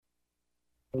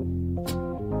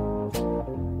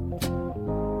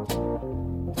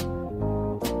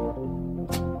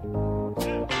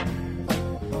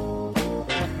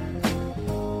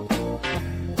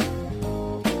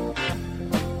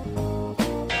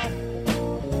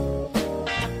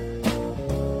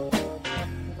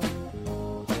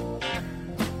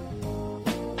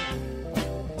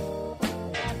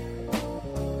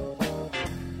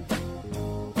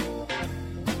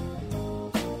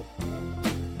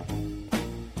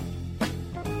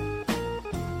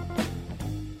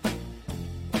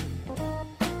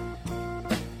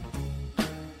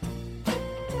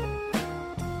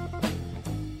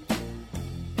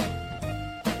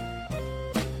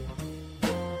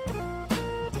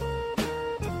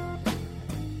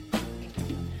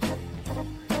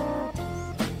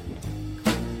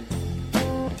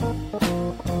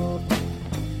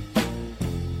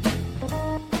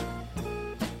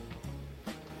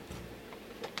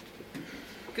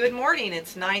Good morning,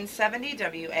 it's 970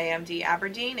 WAMD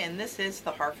Aberdeen, and this is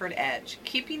the Harford Edge,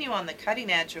 keeping you on the cutting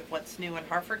edge of what's new in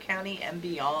Harford County and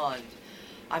beyond.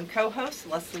 I'm co-host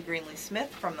Leslie Greenlee Smith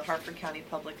from the Harford County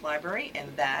Public Library,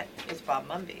 and that is Bob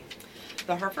Mumby.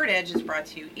 The Harford Edge is brought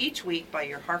to you each week by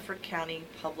your Harford County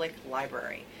Public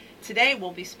Library. Today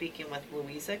we'll be speaking with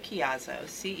Louisa Chiazzo,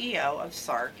 CEO of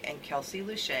SARC, and Kelsey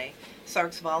Luche,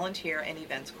 SARC's Volunteer and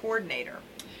Events Coordinator.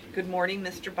 Good morning,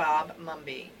 Mr. Bob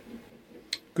Mumby.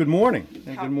 Good morning,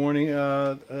 and good morning,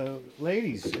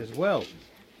 ladies, as well.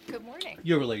 Good morning.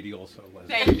 You're a lady also, Leslie.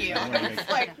 Thank you.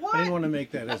 I didn't want to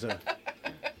make that as a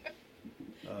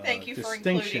Thank you for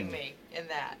distinction. including me in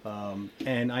that.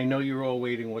 And I know you're all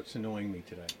waiting what's annoying me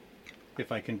today.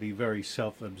 If I can be very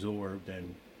self-absorbed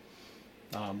and...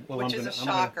 Which is a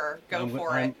shocker. Go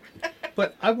for it.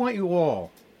 But I want you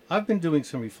all... I've been doing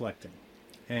some reflecting,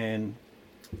 and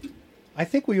I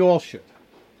think we all should.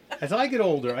 As I get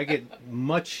older, I get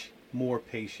much more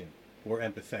patient or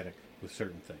empathetic with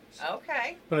certain things.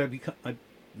 Okay. But I'm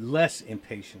less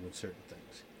impatient with certain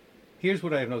things. Here's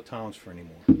what I have no tolerance for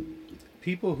anymore.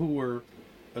 People who were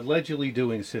allegedly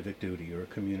doing civic duty or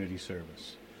community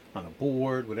service on a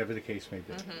board, whatever the case may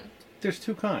be. Mm-hmm. There's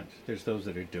two kinds. There's those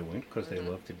that are doing it because they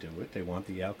love to do it. They want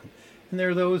the outcome. And there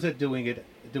are those that doing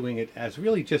it as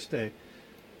really just a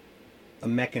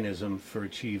mechanism for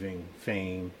achieving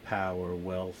fame, power,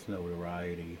 wealth,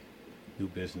 notoriety, new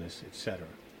business, etc.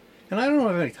 And I don't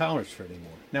have any tolerance for it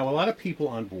anymore. Now, a lot of people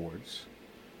on boards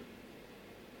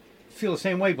feel the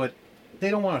same way, but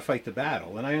they don't want to fight the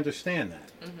battle, and I understand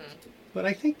that. Mm-hmm. But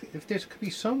I think if there could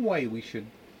be some way we should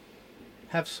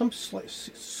have some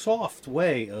soft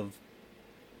way of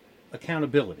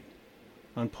accountability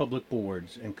on public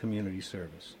boards and community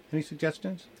service. Any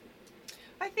suggestions?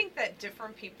 I think that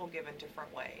different people give in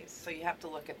different ways, so you have to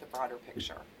look at the broader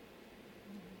picture.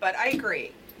 But I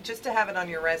agree, just to have it on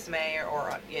your resume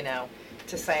or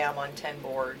to say I'm on 10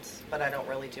 boards, but I don't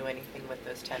really do anything with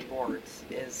those 10 boards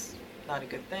is not a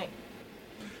good thing.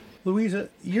 Louisa,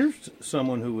 you're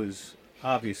someone who is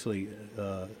obviously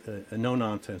a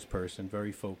no-nonsense person,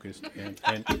 very focused and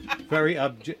very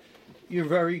you're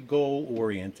very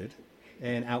goal-oriented.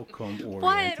 And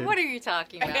outcome-oriented. What are you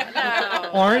talking about?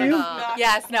 No. Aren't you?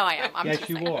 Yes, no, I am. I'm yes,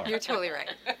 you are. You're totally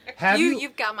right.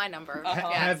 You've got my number.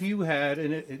 Have you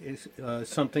had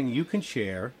something you can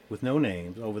share with no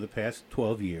names over the past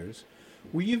 12 years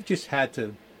where you've just had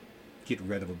to get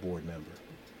rid of a board member?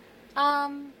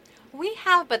 We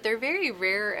have, but they're very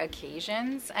rare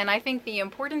occasions. And I think the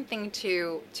important thing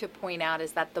to point out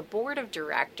is that the board of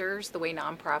directors, the way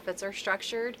nonprofits are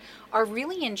structured, are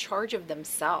really in charge of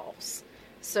themselves.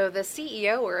 So the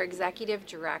CEO or executive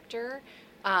director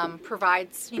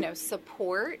provides,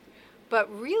 support,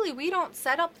 but really we don't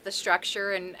set up the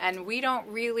structure and we don't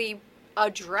really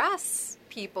address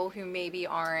people who maybe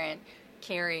aren't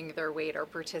carrying their weight or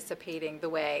participating the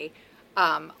way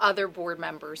other board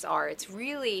members are. It's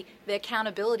really the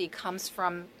accountability comes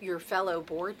from your fellow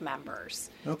board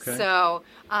members. Okay. So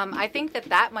I think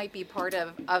that might be part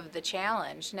of the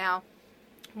challenge. Now,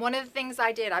 one of the things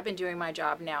I did, I've been doing my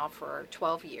job now for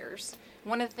 12 years.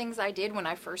 One of the things I did when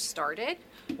I first started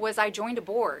was I joined a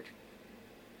board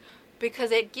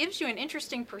because it gives you an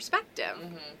interesting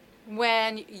perspective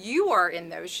when you are in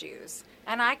those shoes.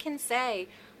 And I can say,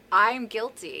 I'm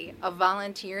guilty of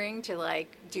volunteering to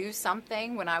do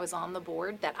something when I was on the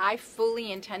board that I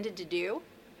fully intended to do,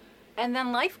 and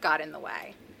then life got in the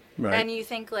way. Right. And you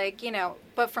think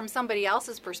but from somebody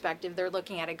else's perspective, they're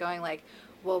looking at it going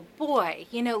well, boy,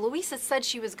 Louisa said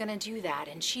she was going to do that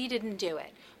and she didn't do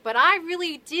it. But I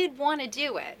really did want to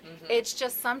do it. Mm-hmm. It's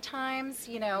just sometimes,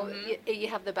 you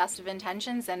have the best of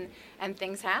intentions and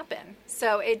things happen.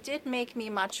 So it did make me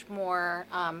much more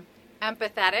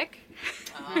empathetic,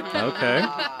 okay,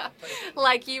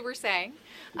 like you were saying,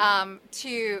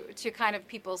 to kind of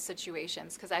people's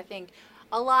situations, because I think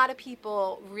a lot of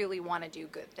people really want to do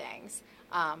good things.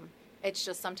 It's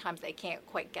just sometimes they can't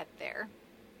quite get there.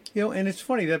 And it's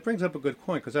funny, that brings up a good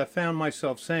point, because I found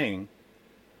myself saying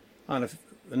on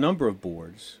a number of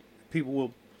boards, people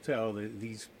will tell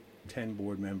these 10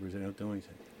 board members they don't do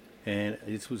anything. And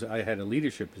I had a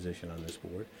leadership position on this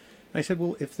board. And I said,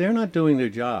 well, if they're not doing their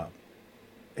job,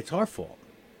 it's our fault.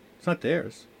 It's not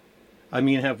theirs. I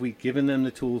mean, have we given them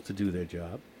the tools to do their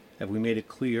job? Have we made it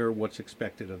clear what's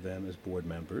expected of them as board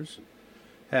members?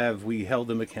 Have we held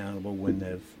them accountable when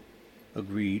they've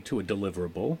agreed to a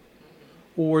deliverable?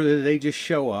 Or do they just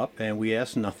show up and we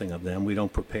ask nothing of them? We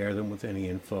don't prepare them with any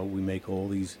info. We make all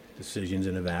these decisions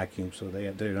in a vacuum, so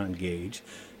they're not engaged.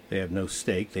 They have no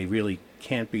stake. They really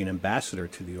can't be an ambassador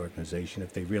to the organization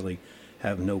if they really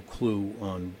have no clue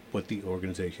on what the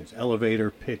organization's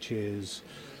elevator pitch is,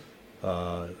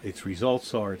 its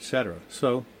results are, etc.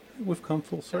 So we've come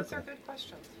full circle. Those are good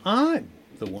questions. I'm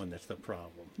the one that's the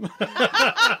problem.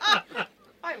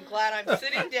 I'm glad I'm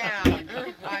sitting down.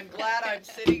 I'm glad I'm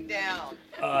sitting down.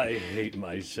 I hate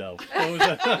myself.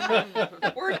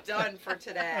 We're done for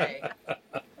today.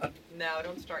 No,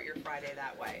 don't start your Friday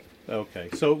that way. Okay,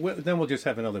 so then we'll just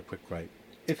have another quick gripe.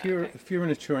 If you're an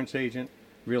insurance agent,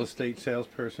 real estate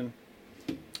salesperson,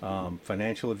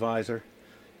 financial advisor,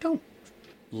 don't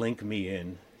link me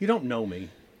in. You don't know me.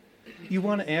 You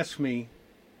want to ask me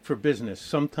for business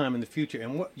sometime in the future,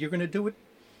 and what you're going to do it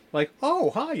like,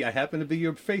 oh, hi, I happen to be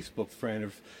your Facebook friend.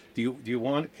 Or, do you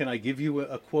want? Can I give you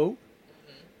a quote?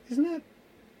 Mm-hmm. Isn't that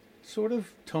sort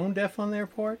of tone deaf on their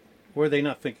part, or are they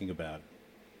not thinking about it?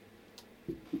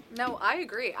 No, I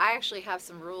agree. I actually have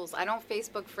some rules. I don't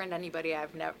Facebook friend anybody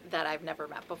that I've never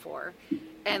met before.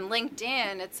 And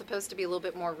LinkedIn, it's supposed to be a little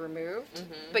bit more removed,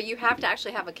 but you have to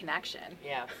actually have a connection.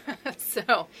 Yeah.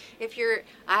 So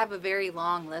I have a very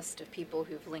long list of people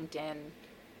who've LinkedIn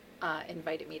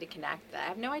invited me to connect. I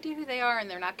have no idea who they are, and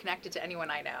they're not connected to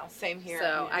anyone I know. Same here.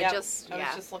 So yep. I was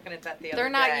just looking at that the other day. They're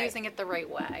not using it the right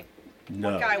way.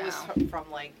 No. One guy was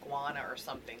from like Guana or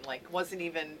something. Like wasn't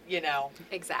even,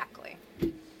 Exactly.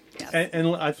 Yes.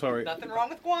 And I'm sorry. Nothing wrong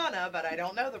with Guana, but I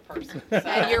don't know the person. So.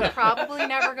 And you're probably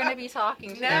never going to be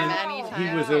talking to them anytime.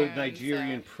 He was a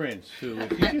Nigerian prince who,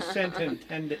 if you just sent him $10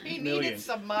 million, he needed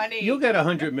some money. You'll get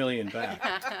 $100 million back.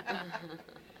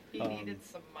 He needed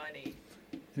some money.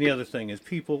 And the other thing is,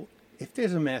 people, if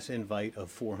there's a mass invite of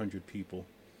 400 people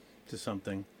to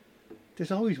something,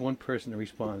 there's always one person that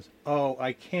responds, "Oh,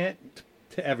 I can't."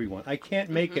 To everyone, I can't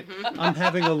make it. I'm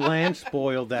having a lamb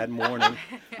spoiled that morning,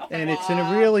 and it's in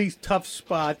a really tough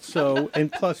spot. So, and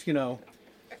plus, don't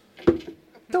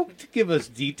give us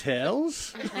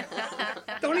details.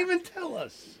 Don't even tell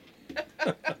us.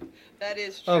 That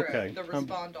is true. Okay, The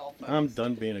respond all folks. I'm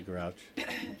done being a grouch.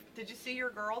 Did you see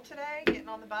your girl today getting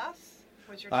on the bus?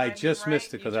 Was your I timing just right?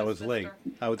 missed it because I was late.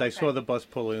 I saw the bus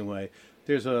pulling away.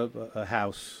 There's a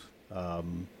house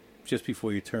just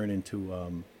before you turn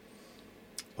into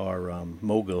our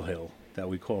Mogul Hill that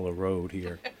we call a road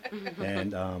here,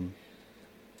 and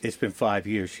it's been 5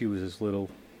 years. She was this little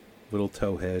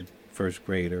towhead first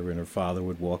grader, and her father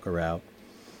would walk her out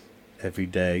every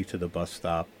day to the bus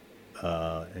stop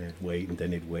and wait, and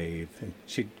then he'd wave, and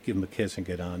she'd give him a kiss and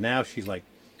get on. Now she's like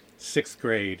 6th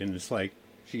grade, and it's like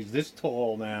she's this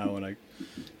tall now, and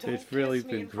it's really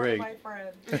been great.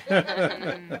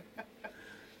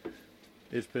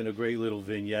 It's been a great little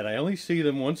vignette. I only see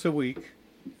them once a week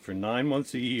for 9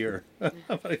 months a year,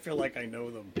 but I feel like I know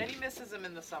them. And he misses them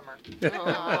in the summer.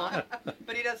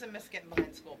 But he doesn't miss getting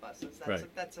behind school buses.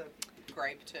 That's a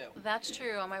gripe, too. That's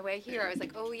true. On my way here, I was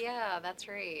like, oh, yeah, that's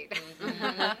right.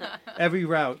 Every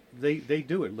route, they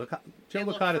do it. Joe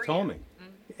Licata told me.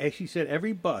 As she said,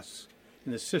 every bus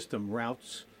in the system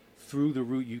routes through the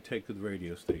route you take to the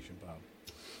radio station, Bob.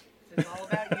 It's all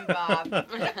about you, Bob.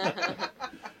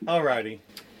 All righty.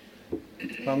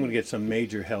 I'm going to get some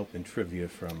major help in trivia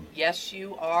from... Yes,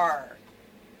 you are.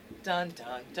 Dun,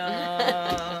 dun,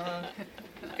 dun.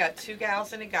 We've got 2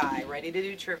 gals and a guy ready to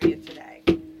do trivia today.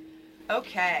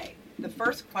 Okay, the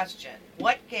first question.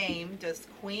 What game does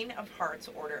Queen of Hearts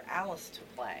order Alice to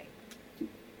play?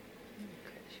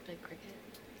 Should play cricket.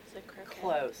 Is it croquet?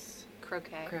 Close.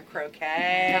 Croquet.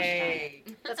 Croquet.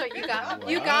 That's what you got. Wow.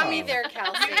 You got me there,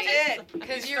 Kelsey. You did.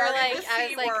 Because you You were started like, the I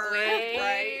C was like, word.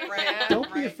 wait. Right.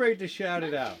 Don't be afraid to shout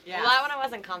it out. Yeah. Well, that one I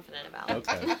wasn't confident about.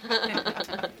 Okay.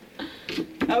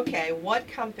 Okay, what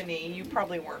company, you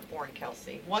probably weren't born,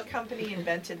 Kelsey. What company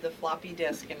invented the floppy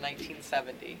disk in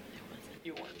 1970?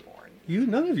 You weren't born.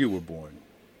 None of you were born.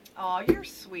 Oh, you're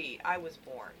sweet. I was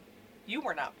born. You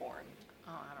were not born.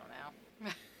 Oh, I don't know.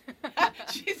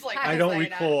 She's like, I don't saying,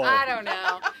 recall. I don't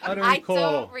know. I don't recall.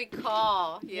 I don't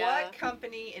recall. Yeah. What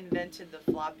company invented the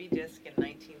floppy disk in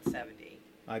 1970?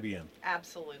 IBM.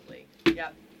 Absolutely.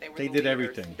 Yep. They were They the did leaders.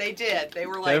 everything. They did. They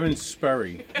were like... Devin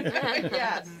Spurry.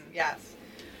 Yes.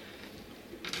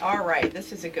 All right,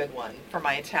 this is a good one for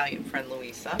my Italian friend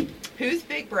Louisa. Whose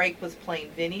big break was playing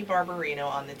Vinnie Barbarino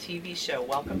on the TV show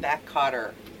Welcome Back,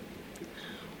 Kotter?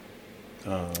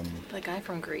 The guy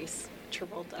from Greece,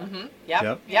 Travolta. Mm-hmm.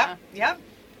 Yep. Yep. God,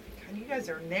 you guys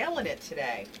are nailing it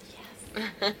today.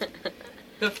 Yes.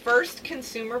 The first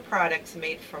consumer products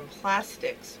made from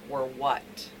plastics were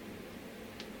what?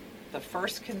 The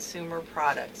first consumer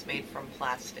products made from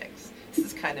plastics. This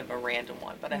is kind of a random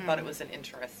one, but I thought it was an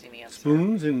interesting answer.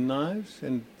 Spoons and knives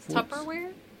and forks.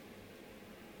 Tupperware?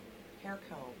 Hair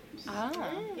combs. Oh.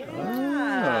 Yeah.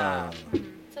 Ah.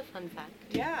 It's a fun fact.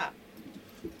 Yeah.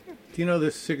 Do you know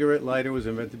the cigarette lighter was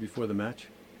invented before the match?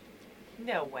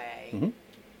 No way. Mm-hmm.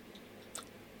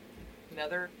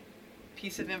 Another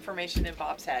piece of information in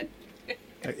Bob's head.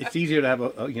 It's easier to have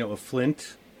a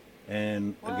flint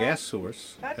and Well, a gas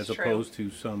source that's as true. opposed to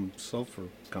some sulfur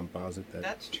composite that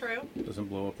That's true. doesn't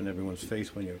blow up in everyone's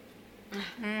face when you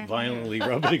violently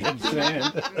rub it against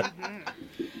sand.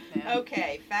 Yeah.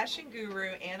 Okay, fashion guru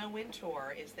Anna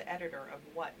Wintour is the editor of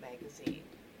what magazine?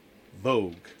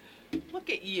 Vogue. Look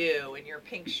at you in your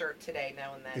pink shirt today,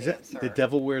 knowing that Is that answer. The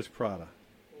Devil Wears Prada?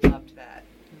 Loved that.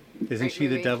 Isn't Great she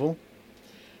the movie. devil?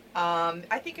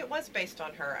 I think it was based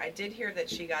on her. I did hear that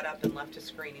she got up and left a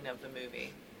screening of the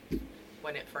movie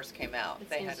when it first came out. It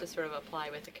They seems had to sort of apply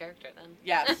with the character then.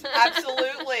 Yes,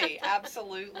 absolutely,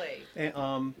 absolutely. And,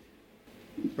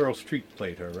 Meryl Streep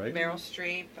played her, right? Meryl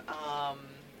Streep,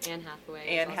 Anne Hathaway. is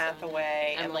Anne also in it.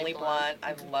 Hathaway, Emily Blunt.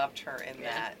 I loved her in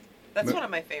Yeah. that. That's Mer- one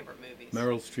of my favorite movies.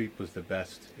 Meryl Streep was the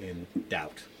best in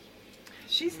Doubt.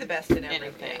 She's the best in everything.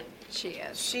 everything. She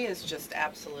is. She is just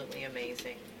absolutely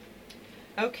amazing.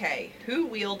 Okay, who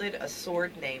wielded a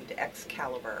sword named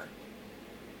Excalibur?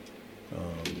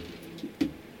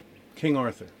 King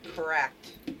Arthur.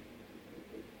 Correct.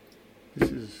 This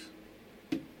is.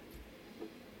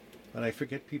 But I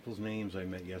forget people's names I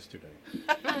met yesterday.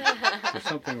 There's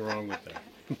something wrong with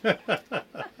that.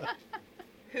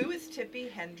 Who is Tippi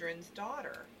Hedren's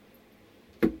daughter?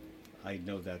 I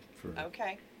know that for.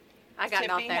 Okay. I got Tippi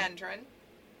nothing. Hedren.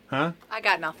 Huh? I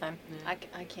got nothing. Yeah.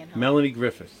 I can't help. Melanie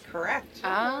Griffith. Correct.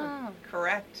 Oh.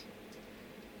 Correct.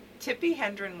 Tippi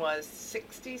Hedren was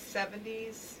 60s,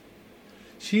 70s.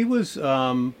 She was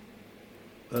a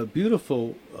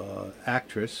beautiful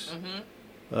actress.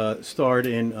 Mm-hmm. Starred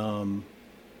in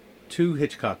 2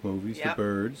 Hitchcock movies, Yep. The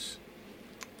Birds,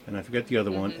 and I forget the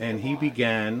other one. Mhm. And he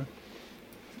began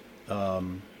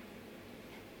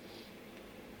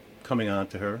coming on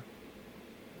to her,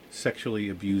 sexually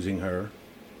abusing her,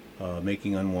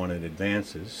 making unwanted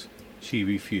advances. She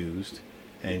refused,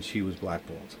 and she was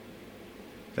blackballed.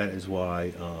 That is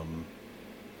why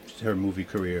her movie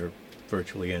career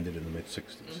virtually ended in the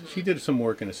mid-60s. She did some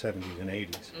work in the 70s and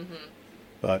 80s.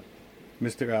 But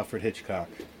Mr. Alfred Hitchcock,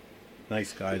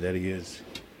 nice guy that he is,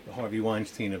 the Harvey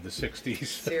Weinstein of the 60s.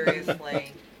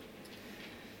 Seriously.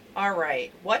 All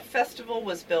right. What festival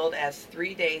was billed as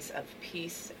 3 days of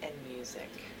peace and music?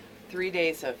 3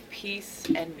 days of peace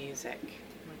and music.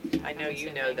 I know I'm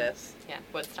you know assuming. this. Yeah,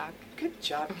 Woodstock. Good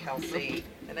job, Kelsey.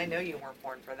 And I know you weren't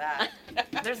born for that.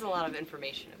 There's a lot of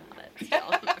information about it still.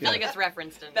 I feel like it's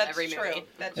referenced in That's every true. movie.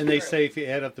 That's And they true. say if you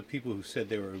add up the people who said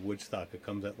they were at Woodstock, it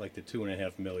comes out like the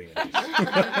 2.5 million.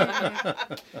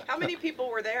 How many people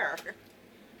were there?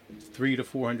 300,000 to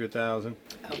 400,000.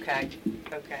 Okay.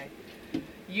 Okay.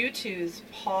 U2's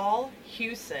Paul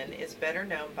Hewson is better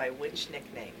known by which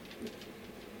nickname?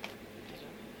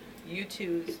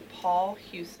 U2's Paul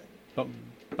Hewson. Oh,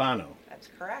 Bono. That's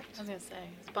correct. I was gonna say,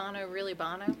 is Bono really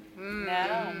Bono?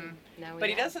 No. Now we But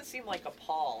he know. doesn't seem like a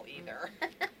Paul either.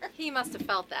 He must have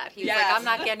felt that. He was Yes. like, I'm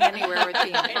not getting anywhere with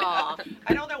being I know. Paul.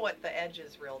 I don't know what the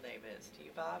Edge's real name is. Do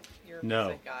you, Bob? You're a No.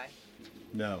 music guy.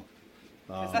 No.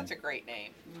 'Cause that's a great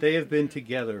name. They have been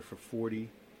together for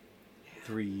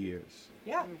 43 years.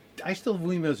 Yeah. I still view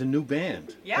them as a new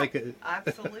band. Yeah. Like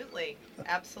Absolutely.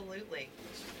 Absolutely.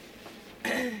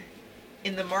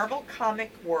 In the Marvel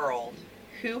comic world,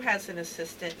 who has an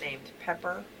assistant named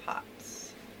Pepper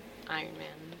Potts? Iron Man.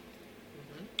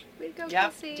 Way to go, Yep.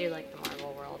 Kelsey. I do like the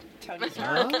Marvel world. Tony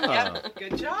Stark. Ah. Yep.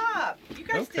 Good job. You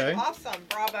guys Okay. did awesome.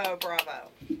 Bravo, bravo.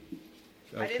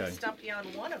 I didn't Okay. stump you on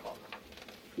one of them.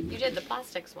 You did the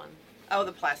plastics one. Oh,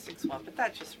 the plastics one, but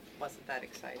that just wasn't that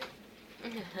exciting.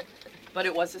 But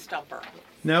it was a stumper.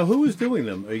 Now, who is doing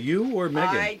them? Are you or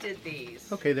Megan? I did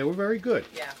these. Okay, they were very good.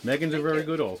 Yeah. Megan's are Thank very you.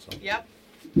 good also. Yep.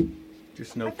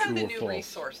 Just no I found true a or new false.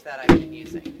 resource that I've been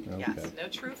using. Okay. Yes, no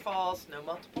true false, no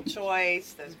multiple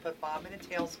choice. Those put Bob in a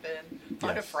tailspin on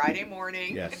a Yes. Friday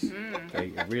morning. Yes. Mm.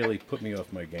 They really put me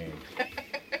off my game.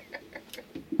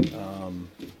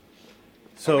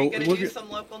 So Are we going to we're do go- some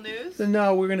local news?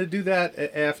 No, we're going to do that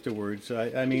afterwards.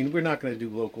 I mean, we're not going to do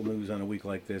local news on a week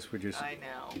like this. We're just I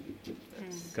know.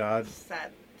 It's God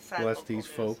sad bless local these news.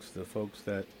 folks, the folks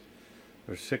that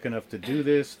are sick enough to do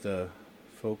this, the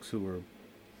folks who are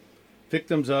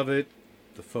victims of it,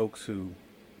 the folks who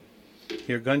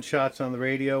hear gunshots on the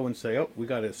radio and say, "Oh, we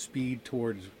got to speed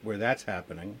towards where that's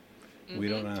happening." We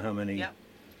don't know how many Yep.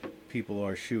 people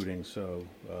are shooting, so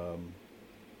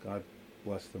God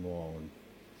bless them all.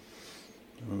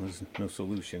 And there's no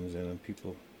solutions, and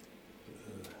people,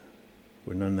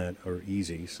 well, none that are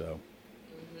easy, so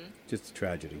just a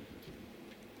tragedy.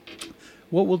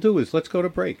 What we'll do is let's go to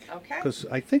break. Okay. Because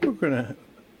I think we're going to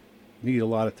need a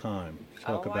lot of time to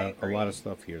talk Oh, I about a agree. lot of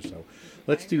stuff here. So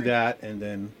let's do agree. that, and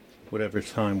then whatever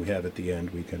time we have at the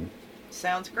end, we can.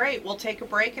 Sounds great. We'll take a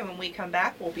break, and when we come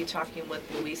back, we'll be talking with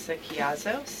Luisa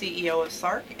Chiazzo, CEO of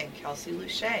SARC, and Kelsey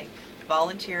Luche,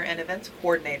 Volunteer and Events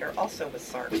Coordinator, also with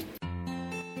SARC.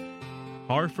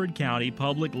 Harford County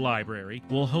Public Library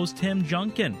will host Tim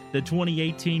Junkin, the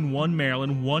 2018 One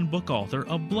Maryland One Book author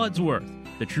of Bloodsworth,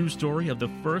 the true story of the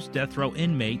first death row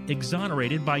inmate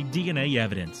exonerated by DNA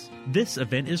evidence. This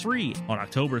event is free on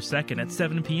October 2nd at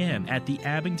 7 p.m. at the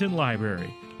Abington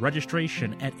Library.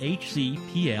 Registration at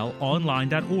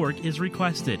hcplonline.org is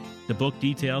requested. The book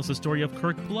details the story of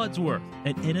Kirk Bloodsworth,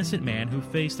 an innocent man who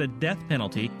faced the death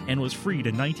penalty and was freed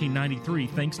in 1993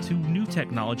 thanks to new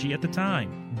technology at the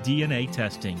time, DNA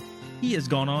testing. He has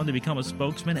gone on to become a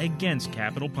spokesman against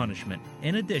capital punishment.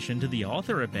 In addition to the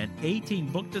author event, 18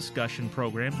 book discussion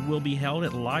programs will be held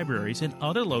at libraries and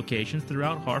other locations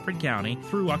throughout Harford County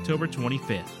through October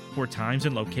 25th. For times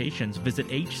and locations, visit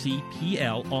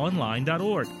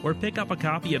hcplonline.org or pick up a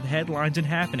copy of Headlines and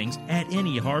Happenings at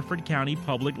any Harford County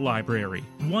Public Library.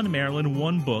 One Maryland,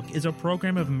 One Book is a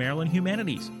program of Maryland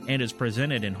Humanities and is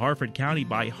presented in Harford County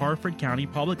by Harford County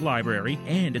Public Library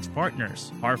and its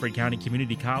partners, Harford County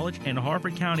Community College and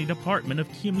Harford County Department of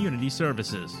Community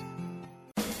Services.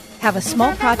 Have a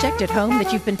small project at home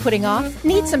that you've been putting off?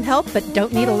 Need some help but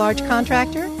don't need a large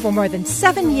contractor? For more than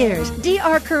 7 years,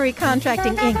 D.R. Curry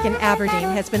Contracting, Inc. in Aberdeen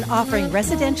has been offering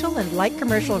residential and light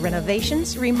commercial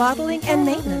renovations, remodeling, and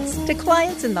maintenance to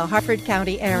clients in the Harford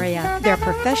County area. Their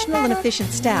professional and efficient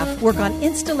staff work on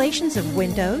installations of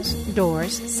windows,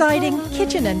 doors, siding,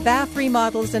 kitchen and bath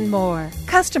remodels, and more.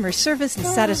 Customer service and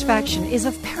satisfaction is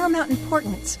of paramount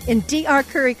importance in D.R.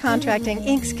 Curry Contracting,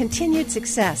 Inc.'s continued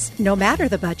success, no matter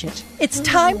the budget. It's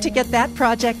time to get that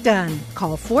project done.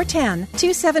 Call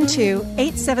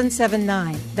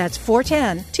 410-272-8779. That's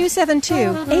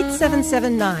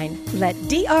 410-272-8779. Let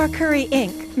D.R. Curry,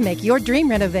 Inc. make your dream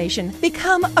renovation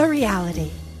become a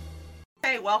reality.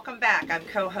 Hey, welcome back. I'm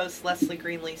co-host Leslie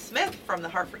Greenlee Smith from the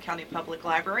Harford County Public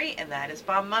Library, and that is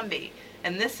Bob Mumby.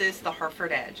 And this is the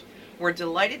Harford Edge. We're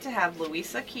delighted to have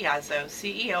Luisa Chiazzo,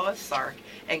 CEO of SARC,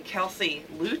 and Kelsey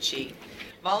Luche,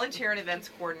 Volunteer and Events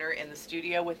Coordinator, in the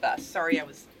studio with us. Sorry, I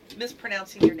was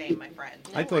mispronouncing your name, my friend.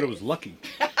 I thought it was Lucky.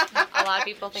 A lot of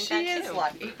people think She that is too.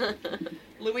 lucky.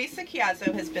 Luisa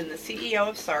Chiazzo has been the CEO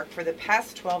of SARC for the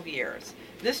past 12 years.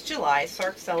 This July,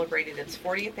 SARC celebrated its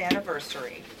 40th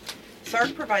anniversary.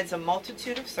 SARC provides a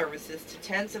multitude of services to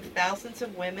tens of thousands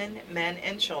of women, men,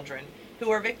 and children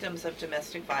who are victims of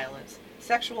domestic violence,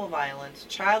 sexual violence,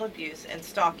 child abuse, and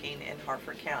stalking in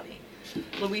Harford County.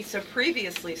 Luisa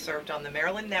previously served on the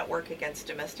Maryland Network Against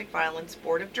Domestic Violence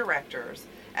Board of Directors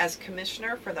as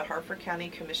Commissioner for the Harford County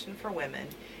Commission for Women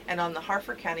and on the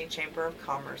Harford County Chamber of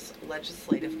Commerce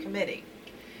Legislative Committee.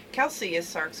 Kelsey is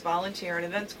SARC's Volunteer and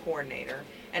Events Coordinator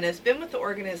and has been with the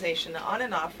organization on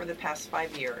and off for the past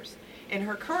 5 years. In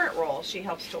her current role, she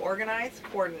helps to organize,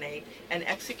 coordinate, and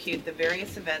execute the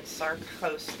various events SARC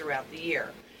hosts throughout the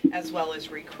year, as well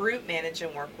as recruit, manage,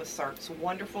 and work with SARC's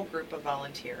wonderful group of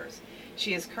volunteers.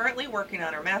 She is currently working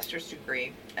on her master's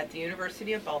degree at the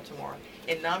University of Baltimore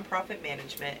in nonprofit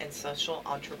management and social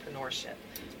entrepreneurship.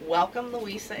 Welcome,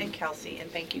 Luisa and Kelsey,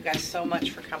 and thank you guys so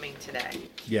much for coming today.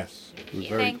 Yes, we're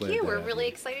very Thank glad you. to We're have really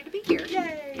excited to be here.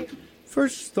 Yay!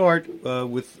 First, start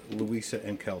with Luisa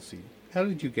and Kelsey. How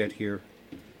did you get here?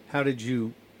 How did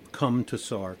you come to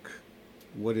SARC?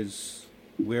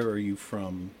 Where are you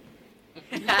from?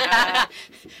 Well,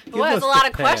 there's us a lot the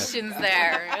of past. questions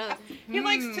there. He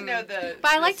likes to know the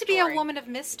But I the like to be a story. woman of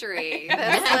mystery.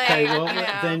 That's Okay, like, well you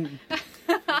know. then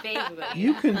Vaguely.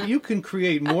 you can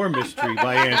create more mystery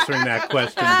by answering that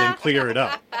question than clear it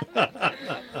up.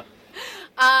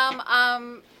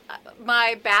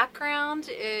 My background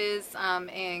is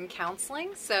in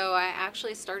counseling, so I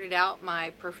actually started out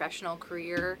my professional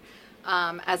career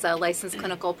as a licensed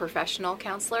clinical professional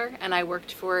counselor, and I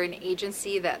worked for an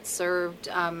agency that served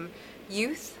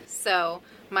youth. So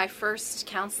my first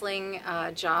counseling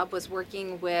job was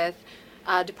working with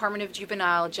Department of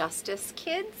Juvenile Justice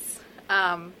kids,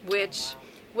 which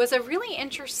was a really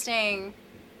interesting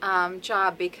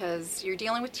job because you're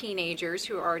dealing with teenagers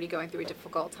who are already going through a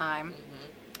difficult time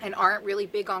and aren't really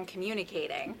big on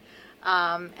communicating.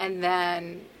 And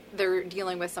then they're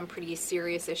dealing with some pretty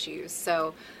serious issues.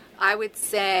 So I would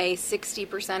say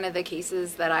 60% of the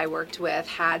cases that I worked with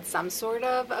had some sort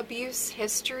of abuse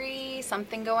history,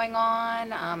 something going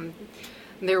on.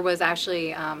 There was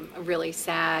actually a really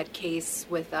sad case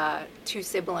with 2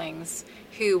 siblings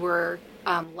who were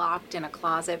locked in a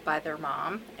closet by their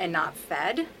mom and not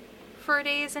fed for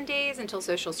days and days until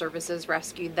social services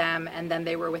rescued them, and then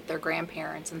they were with their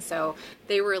grandparents. And so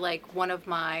they were like one of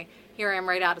my, here I am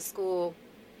right out of school,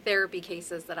 therapy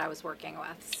cases that I was working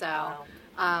with. So Wow.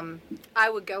 I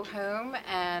would go home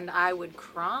and I would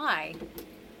cry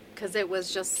because it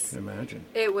was just, Imagine.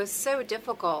 it was so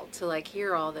difficult to like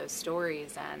hear all those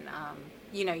stories, and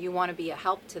you know, you want to be a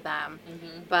help to them,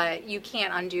 but you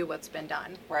can't undo what's been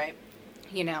done, Right.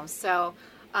 you know. So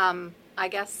I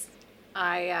guess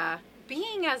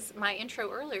being, as my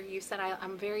intro earlier, you said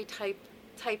I'm very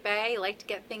type A, like to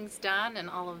get things done and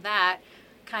all of that,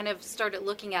 kind of started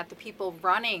looking at the people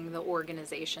running the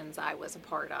organizations I was a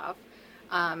part of,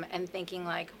 and thinking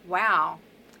like, wow,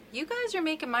 you guys are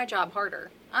making my job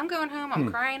harder. I'm going home, I'm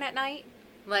crying at night.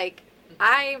 Like,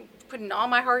 I'm putting all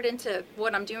my heart into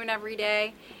what I'm doing every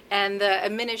day, and the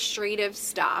administrative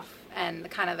stuff and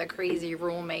kind of the crazy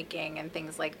rulemaking and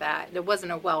things like that. It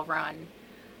wasn't a well-run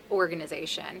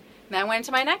organization. And then I went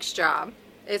into my next job.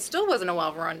 It still wasn't a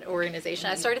well-run organization.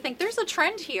 I started to think there's a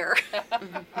trend here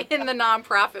in the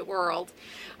nonprofit world.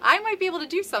 I might be able to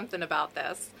do something about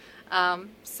this.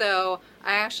 So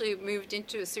I actually moved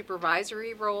into a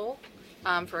supervisory role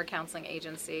for a counseling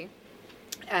agency.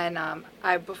 And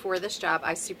before this job,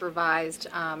 I supervised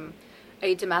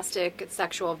a domestic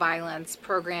sexual violence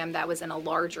program that was in a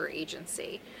larger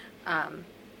agency.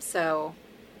 So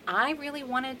I really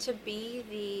wanted to be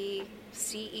the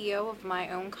CEO of my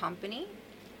own company,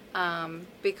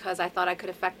 because I thought I could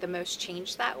affect the most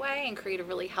change that way and create a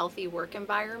really healthy work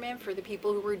environment for the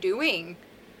people who were doing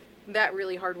that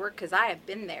really hard work, because I have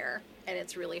been there and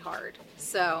it's really hard.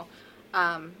 So,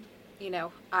 you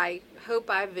know, I hope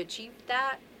I've achieved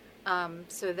that,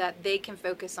 so that they can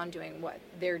focus on doing what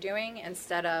they're doing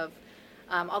instead of,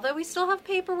 although we still have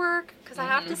paperwork, because I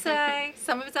have to say,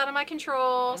 some of it's out of my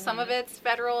control, some of it's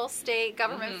federal, state,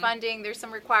 government funding, there's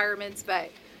some requirements,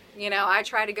 but, you know, I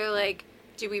try to go like,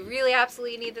 do we really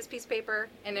absolutely need this piece of paper?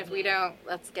 And if we don't,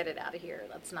 let's get it out of here.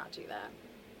 Let's not do that.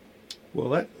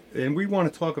 Well, and we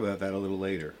want to talk about that a little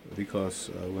later, because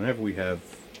whenever we have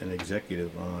an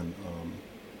executive on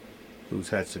who's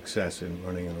had success in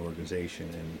running an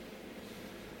organization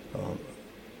and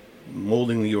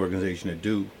molding the organization to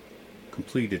do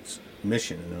complete its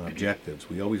mission and objectives,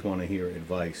 we always want to hear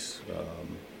advice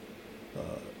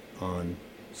on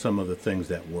some of the things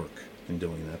that work in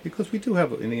doing that, because we do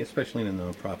have, especially in the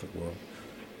nonprofit world,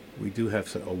 we do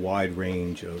have a wide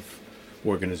range of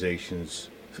organizations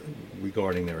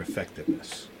regarding their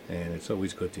effectiveness, and it's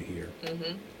always good to hear.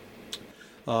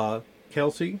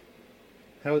 Kelsey,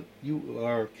 how you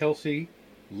are, Kelsey,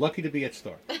 lucky to be at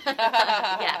Stark.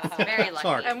 Yes, very lucky.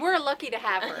 Sorry. And we're lucky to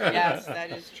have her. Yes,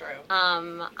 that is true.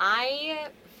 I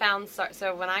found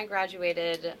so when I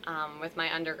graduated with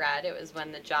my undergrad, it was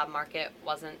when the job market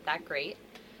wasn't that great,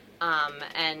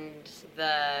 and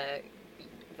the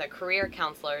career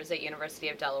counselors at University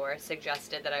of Delaware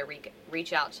suggested that I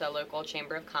reach out to a local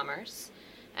chamber of commerce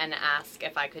and ask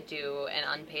if I could do an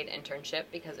unpaid internship,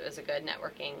 because it was a good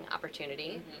networking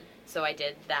opportunity. So I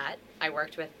did that. I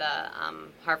worked with the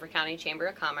Harford County Chamber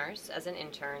of Commerce as an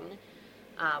intern.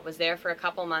 Was there for a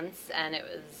couple months, and it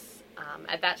was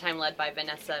at that time led by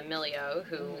Vanessa Milio,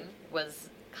 who was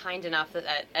kind enough that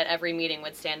at every meeting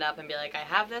would stand up and be like, I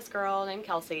have this girl named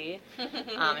Kelsey.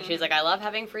 And she was like, I love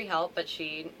having free help, but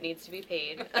she needs to be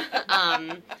paid.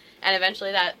 And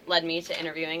eventually that led me to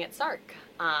interviewing at SARC.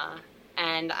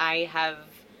 And I have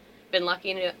been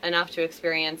lucky enough to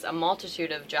experience a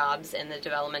multitude of jobs in the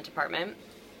development department.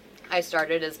 I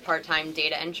started as part-time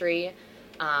data entry.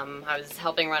 I was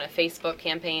helping run a Facebook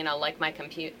campaign, a Like My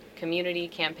Community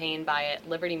campaign by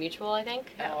Liberty Mutual, I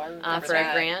think, for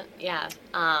a grant. Yeah.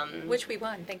 Which we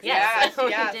won, thanks. Yes, we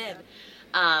yes. did.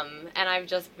 And I've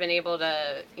just been able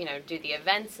to, do the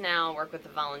events now, work with the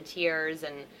volunteers,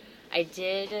 and I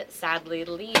did sadly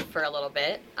leave for a little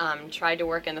bit, tried to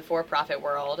work in the for-profit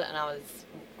world, and I was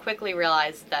quickly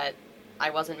realized that I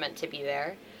wasn't meant to be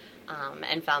there,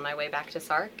 and found my way back to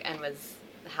SARC and was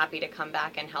happy to come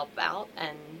back and help out,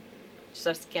 and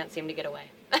just can't seem to get away.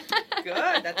 Good,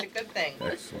 that's a good thing.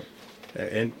 Excellent.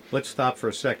 And let's stop for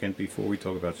a second before we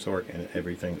talk about SARC and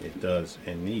everything it does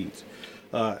and needs.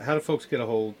 How do folks get a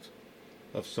hold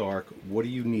of SARC? What do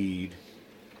you need?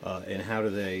 And how do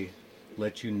they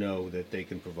let you know that they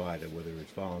can provide it, whether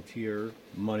it's volunteer,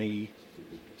 money,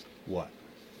 what?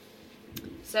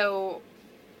 So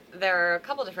there are a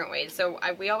couple different ways. So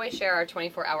we always share our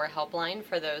 24-hour helpline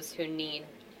for those who need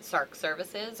SARC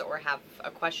services or have a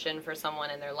question for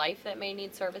someone in their life that may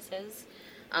need services.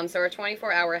 So our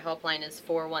 24-hour helpline is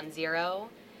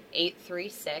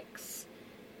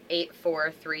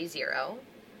 410-836-8430.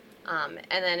 And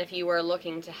then if you were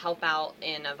looking to help out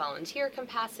in a volunteer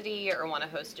capacity or want to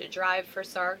host a drive for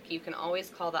SARC, you can always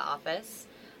call the office,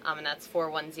 and that's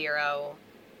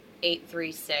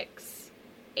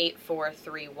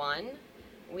 410-836-8431.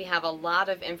 We have a lot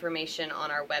of information on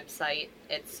our website.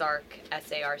 It's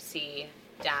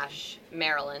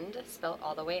SARC-Maryland, spelled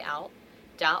all the way out,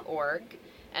 .org.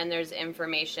 And there's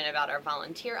information about our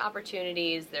volunteer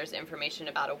opportunities. There's information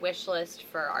about a wish list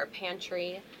for our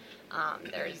pantry.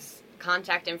 There's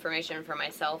contact information for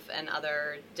myself and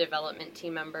other development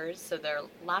team members. So there are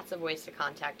lots of ways to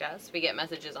contact us. We get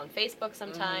messages on Facebook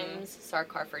sometimes,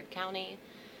 SARC Harford County.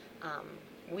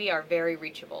 We are very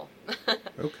reachable.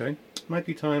 Okay. Might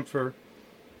be time for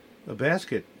a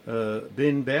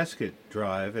bin basket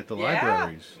drive at the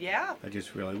libraries. Yeah. I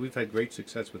just realized we've had great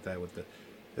success with that with the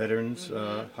Veterans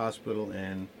Hospital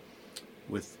and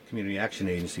with Community Action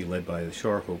Agency led by the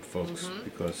Shore Hope folks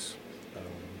because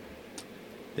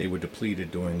they were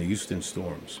depleted during the Houston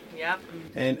storms. Yeah.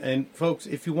 And folks,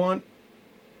 if you want,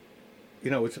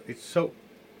 it's so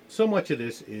much of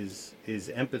this is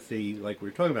empathy, like we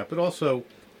were talking about, but also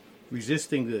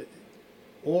resisting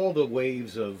all the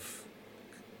waves of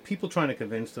people trying to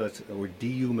convince us or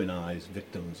dehumanize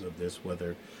victims of this,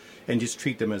 and just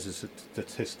treat them as a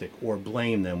statistic or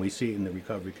blame them. We see it in the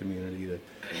recovery community, the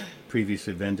previous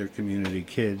offender community,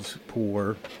 kids,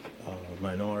 poor,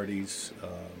 minorities,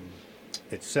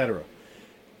 etc.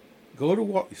 Go to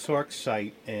SARC's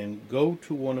site and go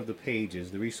to one of the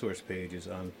pages, the resource pages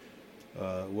on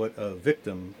what a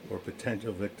victim or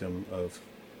potential victim of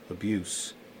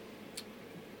abuse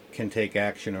can take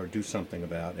action or do something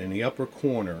about. In the upper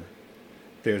corner,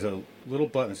 there's a little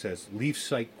button that says "Leave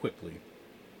site quickly,"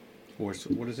 or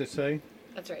what does it say?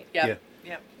 That's right. Yep.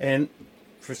 Yeah. And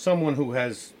for someone who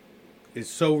is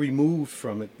so removed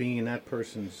from it being in that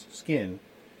person's skin,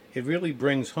 it really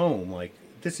brings home, like,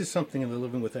 this is something they're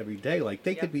living with every day. Like,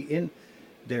 they could be in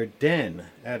their den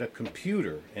at a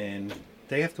computer, and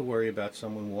they have to worry about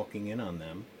someone walking in on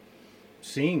them,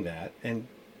 seeing that, and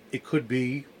it could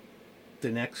be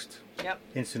the next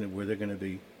incident where they're going to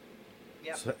be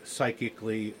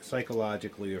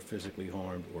psychologically or physically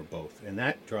harmed, or both. And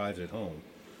that drives it home,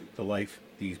 the life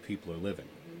these people are living.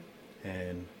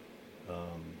 And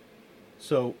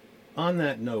so on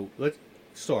that note,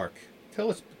 SARC, tell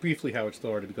us briefly how it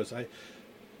started, because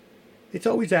it's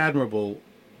always admirable.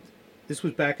 This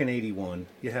was back in 81.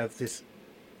 You have this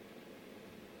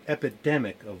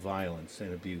epidemic of violence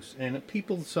and abuse, and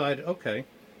people decide, okay,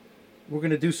 we're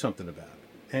going to do something about it,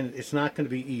 and it's not going to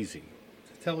be easy.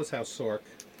 Tell us how SARC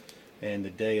and the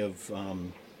Day of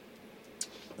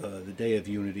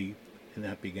Unity and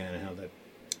that began, and how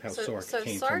SARC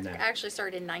came from that. SARC actually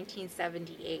started in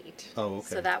 1978. Oh, okay.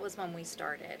 So that was when we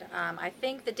started. I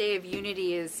think the Day of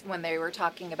Unity is when they were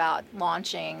talking about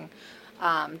launching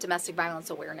Domestic Violence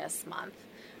Awareness Month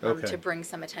to bring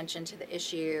some attention to the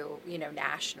issue,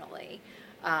 nationally.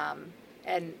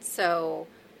 And so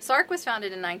SARC was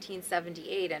founded in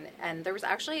 1978, and there was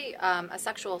actually a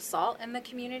sexual assault in the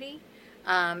community,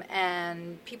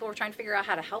 and people were trying to figure out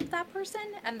how to help that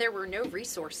person, and there were no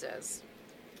resources.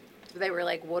 They were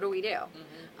like, what do we do?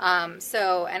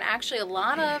 And actually a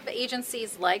lot of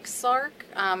agencies like SARC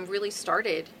really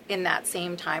started in that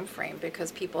same time frame,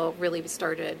 because people really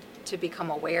started to become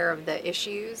aware of the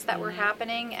issues that were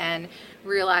happening and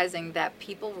realizing that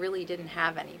people really didn't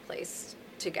have any place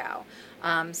to go.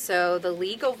 So the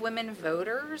League of Women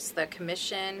Voters, the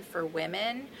Commission for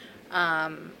Women,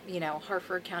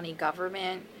 Harford County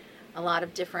government, a lot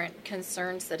of different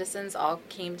concerned citizens all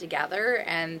came together,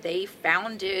 and they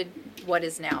founded what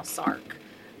is now SARC.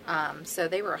 So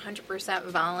they were 100%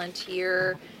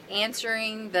 volunteer,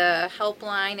 answering the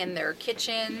helpline in their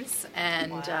kitchens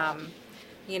and,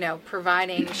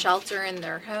 providing shelter in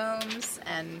their homes.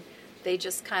 And they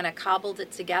just kind of cobbled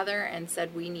it together and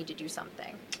said, we need to do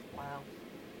something. Wow.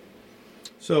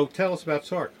 So tell us about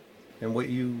SARC and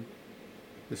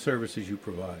the services you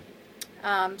provide.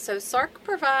 So SARC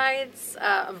provides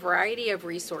a variety of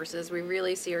resources. We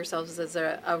really see ourselves as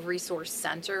a resource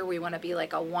center. We want to be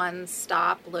like a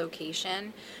one-stop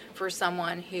location for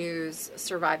someone who's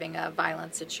surviving a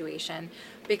violent situation,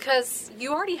 because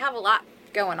you already have a lot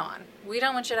going on. We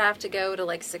don't want you to have to go to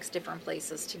like 6 different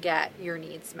places to get your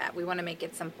needs met. We want to make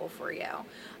it simple for you.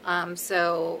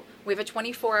 So we have a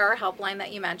 24-hour helpline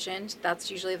that you mentioned.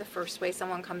 That's usually the first way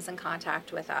someone comes in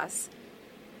contact with us.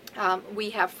 We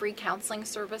have free counseling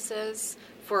services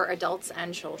for adults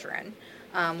and children.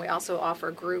 We also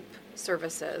offer group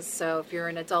services. So if you're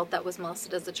an adult that was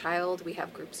molested as a child, we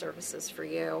have group services for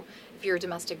you. If you're a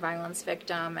domestic violence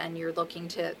victim and you're looking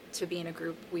to be in a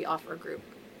group, we offer group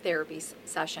therapy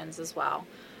sessions as well.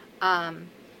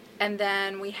 And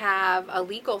then we have a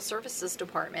legal services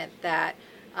department that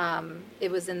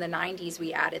it was in the 90s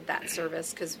we added that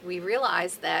service because we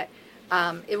realized that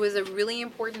it was a really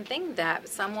important thing that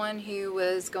someone who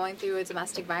was going through a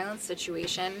domestic violence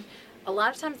situation, a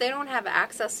lot of times they don't have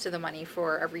access to the money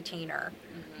for a retainer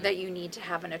that you need to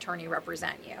have an attorney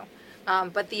represent you.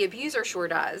 But the abuser sure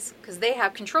does because they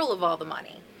have control of all the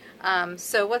money.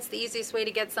 So what's the easiest way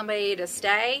to get somebody to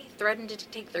stay? Threaten to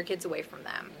take their kids away from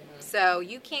them. So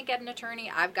you can't get an attorney.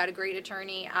 I've got a great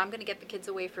attorney. I'm going to get the kids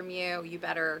away from you. You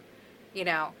better,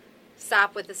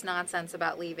 stop with this nonsense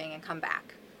about leaving and come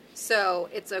back. So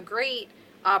it's a great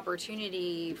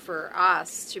opportunity for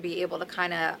us to be able to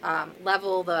kind of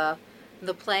level the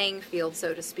playing field,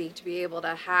 so to speak, to be able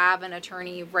to have an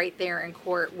attorney right there in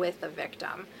court with the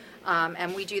victim.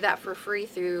 And we do that for free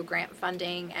through grant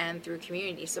funding and through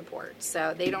community support.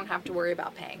 So they don't have to worry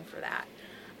about paying for that.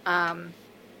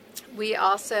 We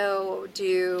also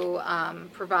do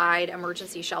provide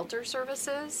emergency shelter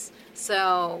services.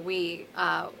 So we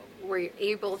were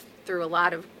able, through a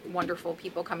lot of wonderful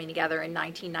people coming together in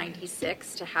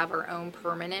 1996, to have our own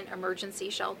permanent emergency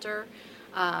shelter.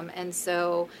 And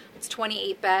so it's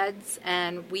 28 beds,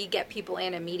 and we get people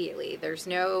in immediately. There's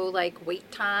no wait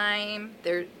time.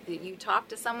 You talk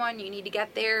to someone, you need to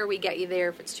get there. We get you there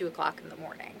if it's 2:00 in the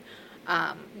morning,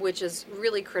 which is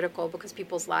really critical because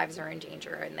people's lives are in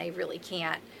danger and they really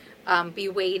can't be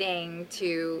waiting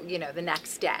to the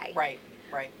next day. Right.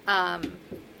 And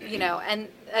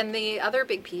the other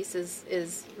big piece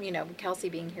is Kelsey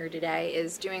being here today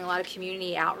is doing a lot of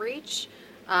community outreach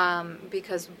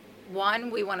because.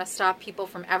 One, we want to stop people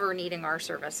from ever needing our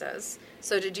services.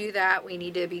 So to do that, we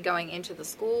need to be going into the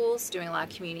schools, doing a lot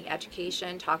of community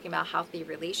education, talking about healthy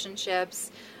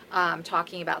relationships,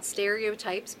 talking about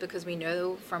stereotypes, because we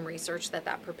know from research that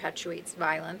perpetuates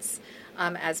violence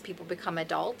as people become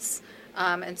adults.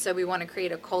 And so we want to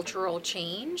create a cultural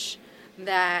change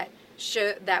that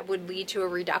would lead to a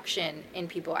reduction in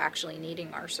people actually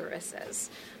needing our services.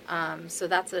 So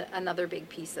that's another big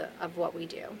piece of what we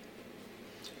do.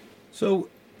 So,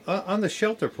 on the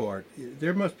shelter part,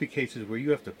 there must be cases where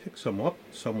you have to pick someone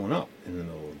up in the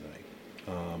middle of the night,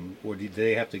 or do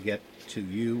they have to get to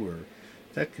you, or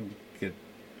that can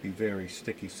be very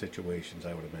sticky situations,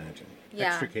 I would imagine.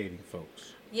 Yeah. Extricating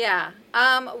folks. Yeah.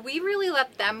 We really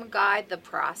let them guide the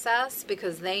process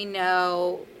because they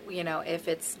know, if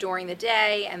it's during the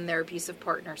day and their abusive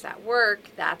partner's at work,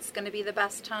 that's going to be the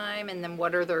best time. And then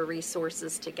what are their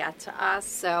resources to get to us?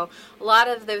 So a lot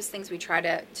of those things we try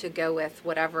to go with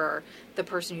whatever the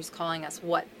person who's calling us,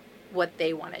 what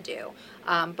they want to do.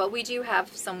 But we do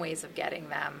have some ways of getting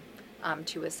them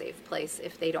to a safe place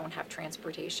if they don't have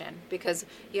transportation. Because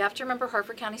you have to remember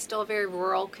Harford County is still a very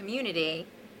rural community.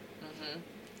 Mm-hmm.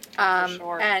 For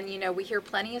sure. And, we hear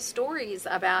plenty of stories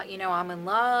about, I'm in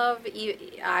love.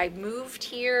 I moved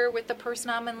here with the person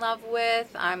I'm in love with.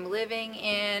 I'm living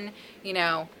in,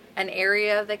 an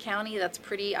area of the county that's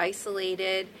pretty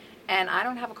isolated, and I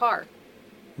don't have a car.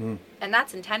 Mm. And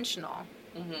that's intentional.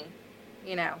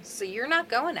 Mm-hmm. So you're not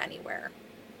going anywhere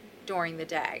during the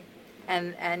day.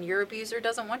 And your abuser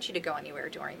doesn't want you to go anywhere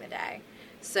during the day.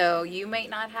 So you might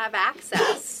not have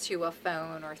access to a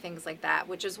phone or things like that,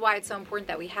 which is why it's so important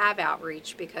that we have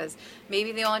outreach, because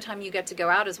maybe the only time you get to go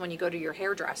out is when you go to your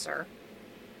hairdresser.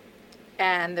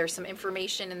 And there's some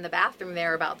information in the bathroom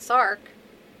there about SARC,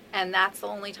 and that's the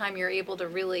only time you're able to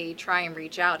really try and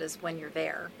reach out is when you're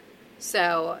there.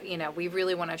 So, we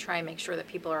really want to try and make sure that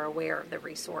people are aware of the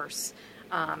resource.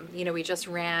 We just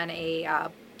ran a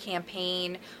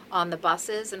campaign on the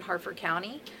buses in Harford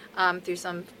County through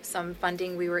some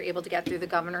funding we were able to get through the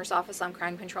Governor's Office on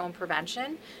Crime Control and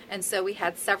Prevention. And so we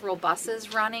had several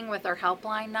buses running with our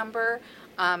helpline number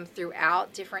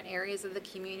throughout different areas of the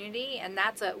community. And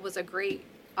was a great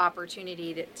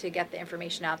opportunity to get the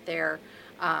information out there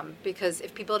because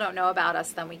if people don't know about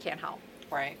us, then we can't help.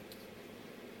 Right.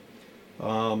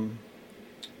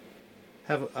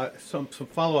 Have some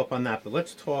follow-up on that, but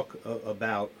let's talk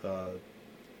about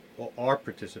our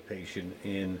participation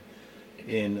in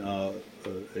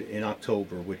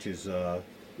October, which is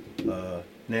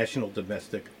National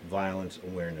Domestic Violence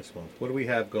Awareness Month. What do we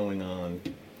have going on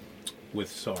with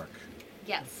SARC?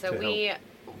 Yes, so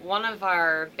one of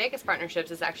our biggest partnerships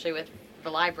is actually with the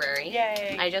library.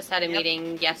 Yay! I just had a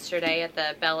meeting yesterday at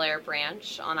the Bel Air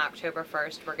branch on October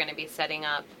 1st. We're going to be setting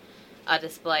up a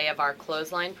display of our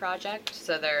clothesline project.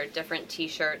 So there are different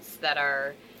t-shirts that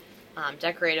are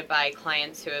decorated by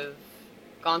clients who have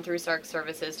gone through SARC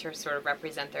services to sort of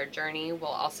represent their journey.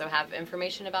 We'll also have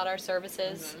information about our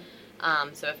services.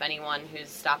 Mm-hmm. So if anyone who's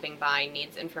stopping by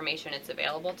needs information, it's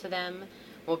available to them.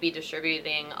 We'll be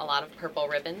distributing a lot of purple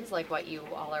ribbons like what you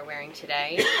all are wearing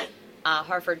today.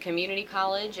 Harford Community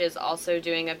College is also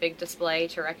doing a big display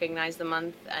to recognize the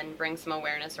month and bring some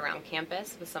awareness around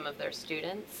campus with some of their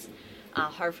students.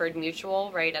 Harford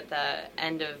Mutual, right at the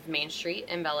end of Main Street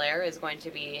in Bel Air, is going to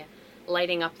be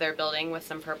lighting up their building with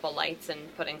some purple lights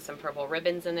and putting some purple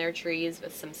ribbons in their trees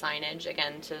with some signage,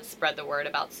 again, to spread the word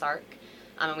about SARC.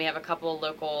 And we have a couple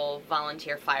local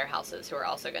volunteer firehouses who are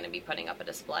also going to be putting up a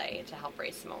display to help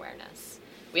raise some awareness.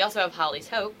 We also have Holly's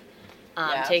Hope,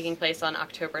 Yes. taking place on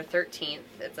October 13th.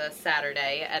 It's a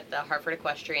Saturday at the Harford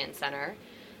Equestrian Center.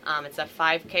 It's a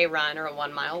 5K run or a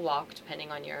 1 mile walk,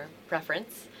 depending on your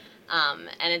preference. And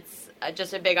it's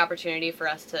just a big opportunity for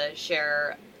us to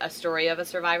share a story of a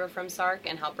survivor from SARC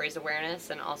and help raise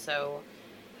awareness, and also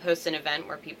host an event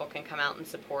where people can come out and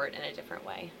support in a different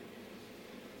way.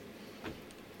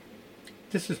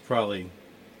 This is probably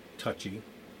touchy,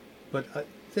 but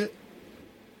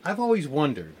I've always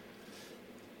wondered,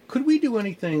 could we do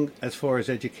anything as far as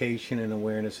education and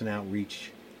awareness and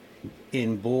outreach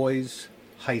in boys'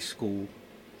 high school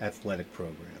athletic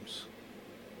programs?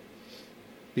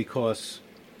 Because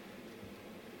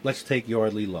let's take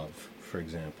Yardley Love, for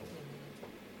example.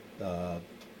 The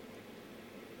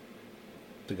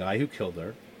guy who killed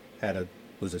her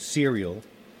was a serial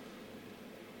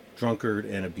drunkard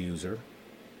and abuser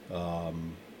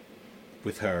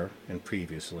with her and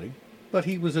previously. But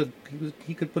he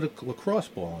could put a lacrosse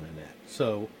ball in a net.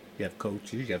 So you have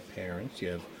coaches, you have parents, you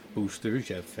have boosters,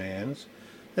 you have fans.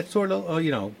 That's sort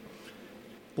of,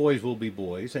 boys will be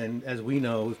boys. And as we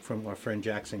know from our friend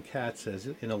Jackson Katz says,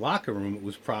 in a locker room it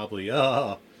was probably,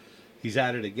 he's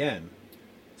at it again.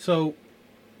 So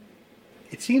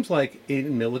it seems like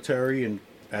in military and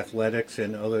athletics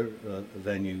and other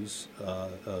venues,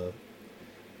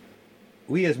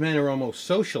 we as men are almost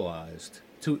socialized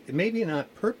to maybe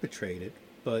not perpetrate it,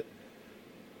 but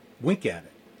wink at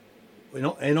it.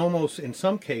 And almost in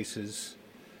some cases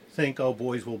think, oh,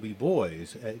 boys will be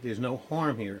boys. There's no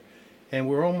harm here. And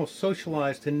we're almost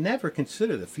socialized to never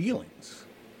consider the feelings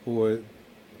or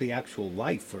the actual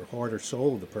life or heart or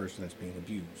soul of the person that's being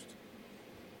abused.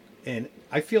 And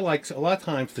I feel like a lot of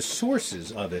times the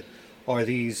sources of it are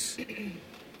these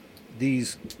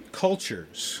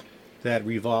cultures that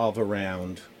revolve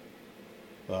around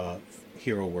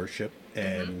hero worship,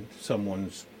 and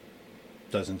someone's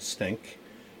doesn't stink,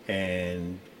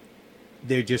 and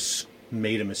they just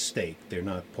made a mistake. They're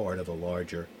not part of a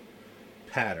larger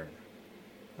pattern.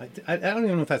 I don't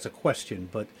even know if that's a question,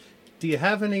 but do you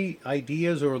have any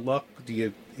ideas or luck? Do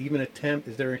you even attempt?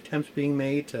 Is there attempts being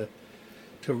made to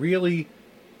really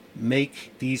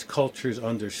make these cultures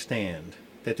understand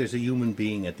that there's a human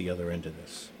being at the other end of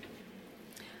this?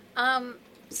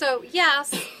 So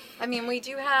yes, I mean, we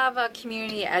do have a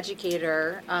community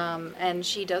educator, and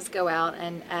she does go out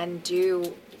and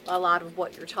do a lot of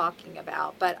what you're talking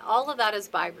about, but all of that is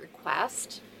by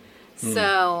request.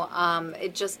 So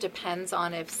it just depends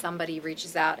on if somebody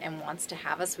reaches out and wants to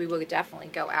have us. We will definitely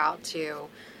go out to,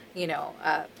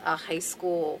 a high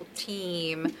school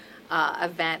team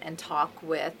event and talk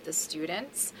with the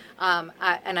students.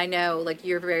 And I know, like,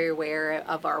 you're very aware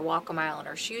of our Walk a Mile in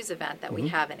Our Shoes event that we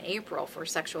have in April for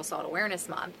Sexual Assault Awareness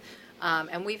Month.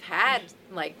 And we've had,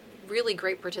 like, really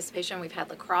great participation. We've had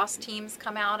lacrosse teams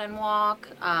come out and walk.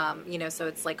 So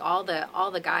it's like all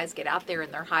the guys get out there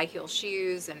in their high heel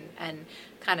shoes and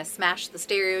kind of smash the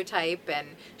stereotype and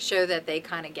show that they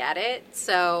kind of get it.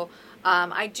 So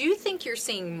I do think you're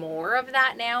seeing more of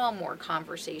that now, and more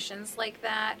conversations like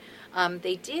that.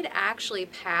 They did actually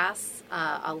pass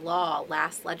a law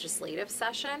last legislative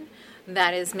session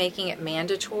that is making it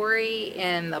mandatory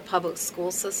in the public school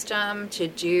system to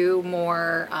do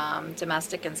more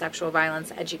domestic and sexual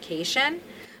violence education.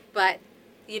 But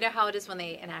you know how it is when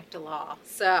they enact a law.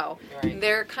 So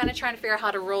they're kind of trying to figure out how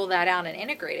to roll that out and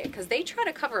integrate it, because they try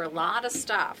to cover a lot of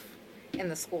stuff in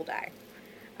the school day.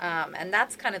 And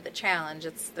that's kind of the challenge.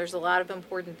 There's a lot of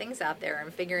important things out there,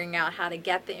 and figuring out how to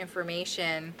get the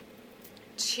information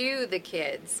to the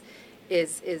kids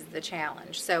is the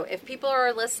challenge. So if people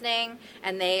are listening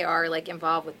and they are, like,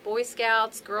 involved with Boy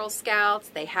Scouts, Girl Scouts,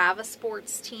 they have a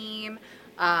sports team,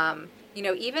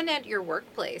 even at your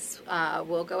workplace,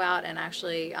 we'll go out and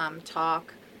actually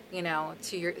talk,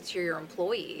 to your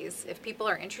employees. If people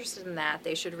are interested in that,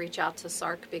 they should reach out to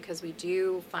SARC, because we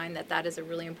do find that is a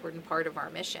really important part of our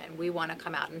mission. We want to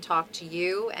come out and talk to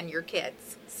you and your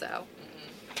kids. So,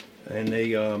 and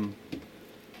they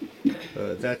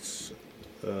that's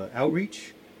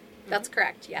outreach? That's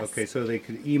correct, yes. Okay, so they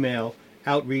could email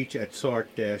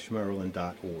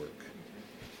outreach@sarc-maryland.org.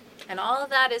 And all of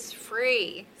that is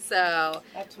free, so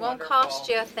That's it won't wonderful. cost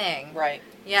you a thing. Right.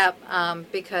 Yep,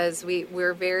 because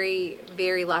we're very,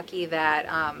 very lucky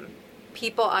that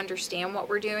people understand what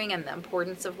we're doing and the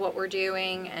importance of what we're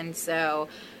doing. And so,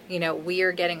 we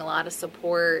are getting a lot of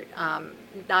support,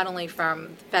 not only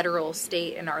from federal,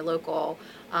 state, and our local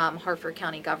Harford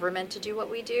County government to do what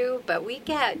we do, but we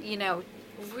get,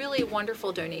 really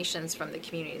wonderful donations from the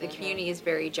community. The community is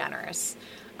very generous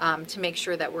to make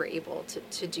sure that we're able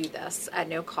to do this at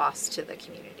no cost to the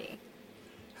community.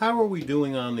 How are we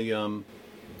doing on the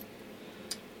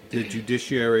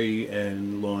judiciary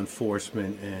and law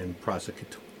enforcement and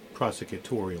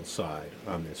prosecutorial side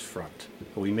on this front?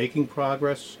 Are we making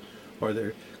progress? Or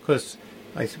there, because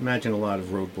I imagine a lot of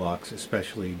roadblocks,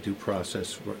 especially due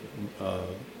process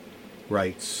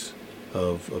rights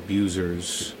of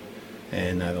abusers,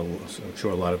 and I'm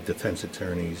sure a lot of defense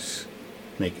attorneys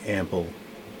make ample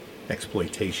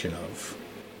exploitation of.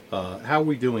 How are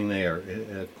we doing there?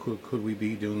 Could we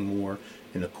be doing more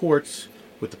in the courts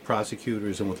with the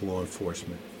prosecutors and with law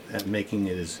enforcement, and making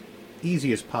it as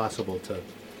easy as possible to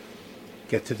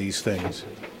get to these things?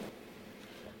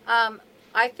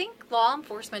 I think law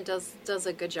enforcement does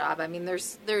a good job. I mean,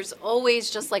 there's always,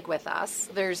 just like with us,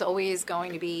 there's always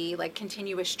going to be like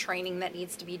continuous training that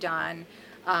needs to be done,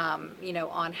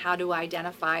 on how to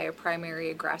identify a primary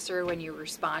aggressor when you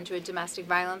respond to a domestic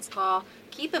violence call.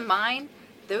 Keep in mind,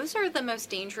 those are the most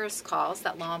dangerous calls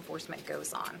that law enforcement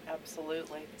goes on.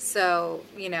 Absolutely. So,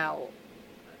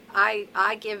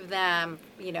 I give them,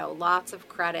 lots of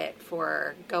credit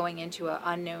for going into an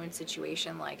unknown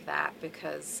situation like that,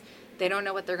 because they don't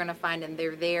know what they're going to find, and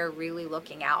they're there really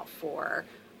looking out for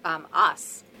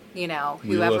us, whoever,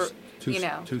 We lost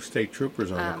two state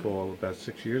troopers on the call about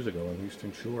 6 years ago on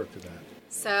Eastern Shore to that.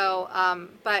 So,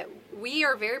 but we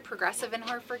are very progressive in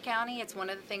Harford County. It's one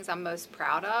of the things I'm most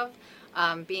proud of.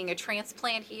 Being a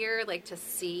transplant here, like to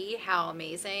see how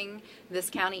amazing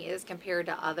this county is compared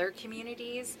to other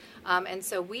communities. And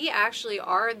so we actually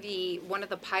are one of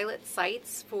the pilot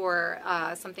sites for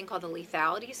something called the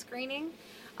lethality screening.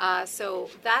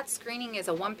 So that screening is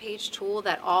a one-page tool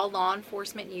that all law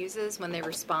enforcement uses when they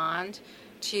respond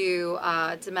to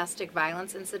a domestic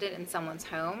violence incident in someone's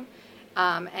home.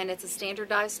 And it's a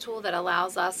standardized tool that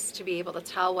allows us to be able to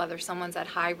tell whether someone's at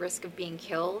high risk of being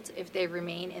killed if they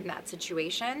remain in that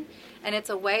situation. And it's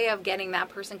a way of getting that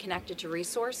person connected to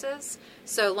resources.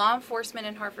 So law enforcement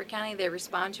in Harford County, they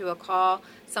respond to a call,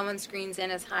 someone screens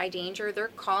in as high danger, they're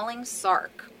calling SARC.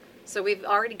 So we've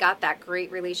already got that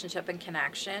great relationship and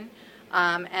connection.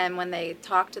 And when they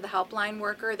talk to the helpline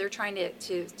worker, they're trying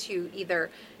to either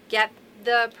get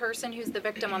the person who's the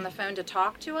victim on the phone to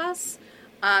talk to us.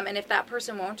 And if that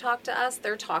person won't talk to us,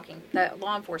 the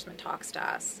law enforcement talks to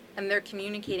us, and they're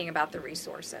communicating about the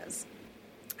resources.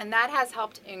 And that has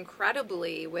helped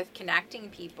incredibly with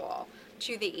connecting people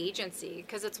to the agency,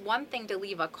 because it's one thing to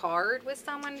leave a card with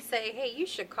someone and say, hey, you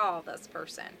should call this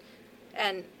person.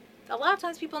 And a lot of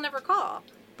times people never call.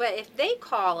 But if they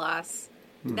call us,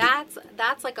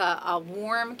 that's like a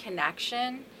warm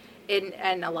connection.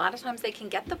 And a lot of times they can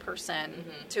get the person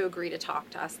to agree to talk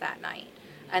to us that night.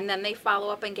 And then they follow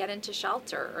up and get into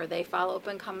shelter, or they follow up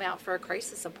and come out for a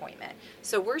crisis appointment.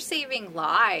 So we're saving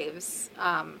lives,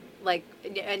 and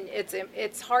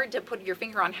it's hard to put your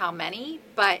finger on how many,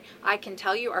 but I can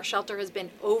tell you our shelter has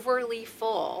been overly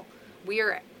full. We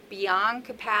are beyond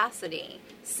capacity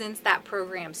since that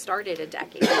program started a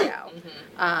decade ago.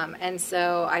 And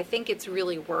so I think it's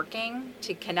really working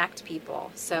to connect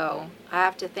people. So I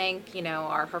have to thank,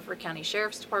 our Harford County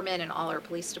Sheriff's Department and all our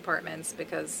police departments,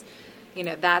 because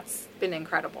that's been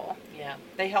incredible. Yeah,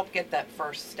 they help get that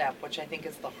first step, which I think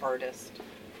is the hardest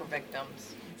for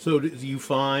victims. So do you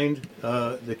find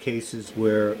the cases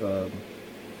where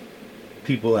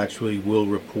people actually will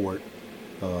report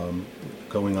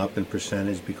going up in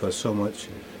percentage because so much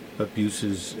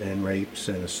abuses and rapes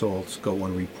and assaults go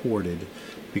unreported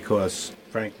because,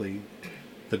 frankly,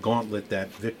 the gauntlet that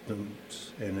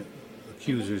victims and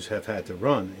accusers have had to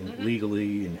run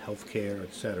legally in healthcare,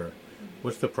 etc.?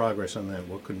 What's the progress on that?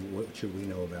 What should we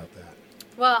know about that?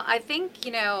 Well, I think,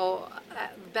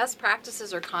 best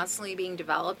practices are constantly being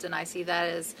developed, and I see that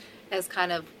as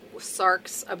kind of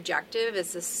SARC's objective,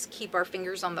 is to keep our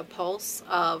fingers on the pulse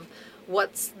of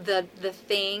what's the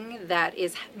thing that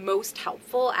is most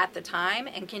helpful at the time,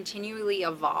 and continually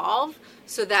evolve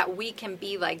so that we can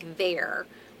be there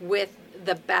with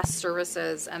the best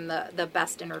services and the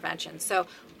best interventions. So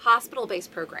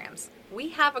hospital-based programs. We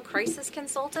have a crisis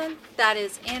consultant that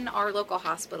is in our local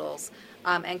hospitals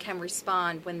and can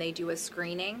respond when they do a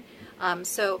screening.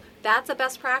 So that's a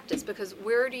best practice, because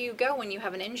where do you go when you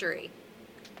have an injury?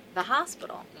 the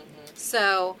hospital.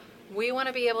 So we want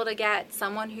to be able to get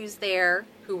someone who's there,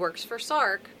 who works for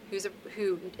SARC,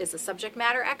 who is a subject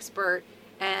matter expert,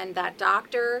 and that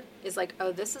doctor is like,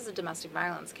 oh, this is a domestic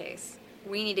violence case.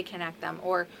 We need to connect them.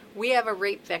 Or we have a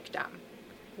rape victim.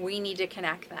 We need to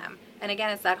connect them. And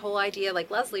again, it's that whole idea, like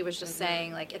Leslie was just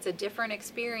saying, like, it's a different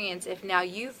experience if now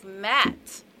you've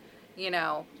met,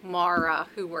 Mara,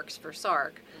 who works for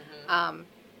SARC,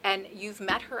 and you've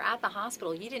met her at the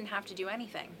hospital. You didn't have to do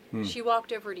anything. She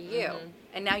walked over to you,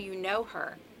 and now you know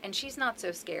her. And she's not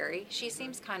so scary. She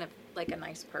seems kind of like a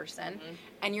nice person.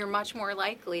 And you're much more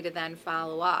likely to then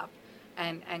follow up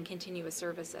and continue with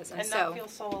services. And not feel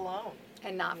so alone.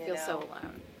 And not feel so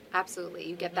alone. Absolutely.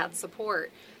 You get that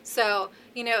support. So,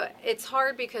 it's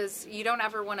hard because you don't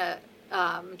ever want to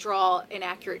draw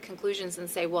inaccurate conclusions and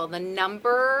say, well, the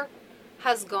number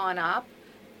has gone up,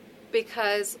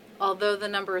 because although the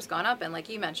number has gone up, and like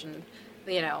you mentioned,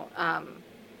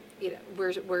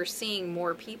 we're seeing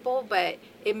more people, but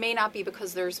it may not be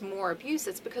because there's more abuse.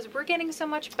 It's because we're getting so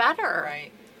much better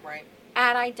Right.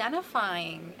 at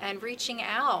identifying and reaching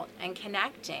out and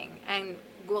connecting. And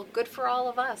well, good for all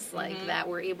of us, like that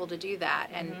we're able to do that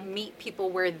and meet people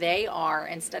where they are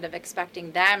instead of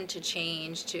expecting them to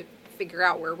change to figure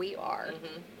out where we are.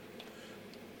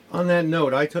 On that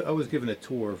note, I was given a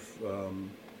tour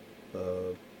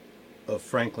of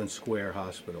Franklin Square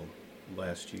Hospital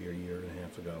last year and a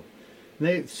half ago. And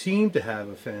they seem to have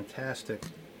a fantastic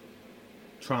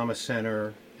trauma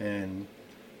center and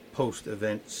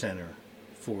post-event center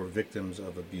for victims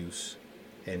of abuse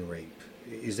and rape.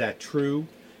 Is that true?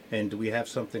 And do we have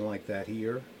something like that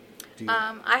here?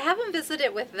 I haven't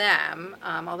visited with them,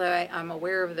 although I'm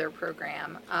aware of their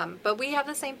program. But we have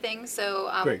the same thing. So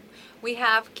Great. we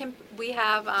have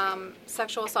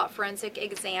sexual assault forensic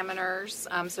examiners.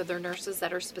 So they're nurses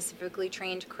that are specifically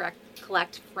trained to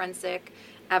collect forensic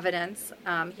evidence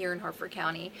here in Harford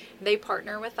County. They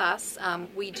partner with us.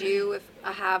 We do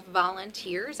have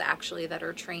volunteers actually that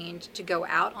are trained to go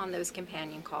out on those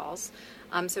companion calls.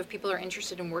 So if people are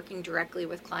interested in working directly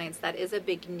with clients, that is a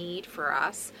big need for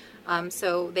us.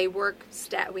 So they work,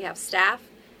 we have staff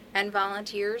and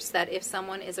volunteers that if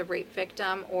someone is a rape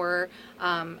victim or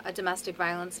a domestic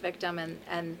violence victim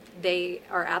and they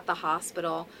are at the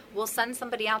hospital, we'll send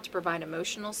somebody out to provide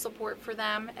emotional support for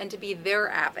them and to be their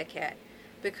advocate.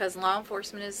 Because law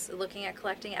enforcement is looking at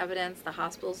collecting evidence, the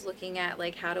hospital's looking at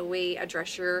like how do we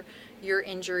address your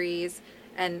injuries,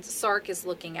 and SARC is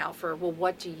looking out for, well,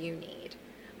 what do you need?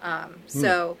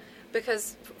 So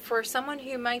because for someone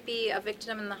who might be a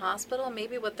victim in the hospital,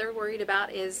 maybe what they're worried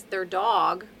about is their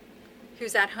dog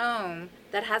who's at home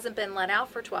that hasn't been let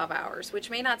out for 12 hours, which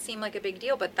may not seem like a big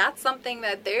deal, but that's something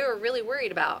that they're really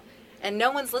worried about, and no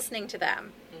one's listening to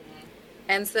them.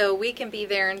 And so we can be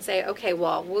there and say, okay,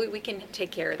 well, we can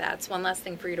take care of that. It's one less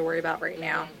thing for you to worry about right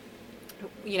now.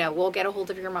 We'll get a hold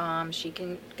of your mom. She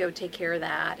can go take care of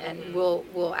that, and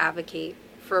we'll advocate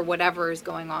for whatever is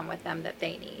going on with them that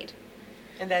they need.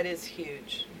 And that is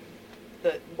huge,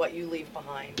 what you leave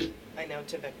behind, I know,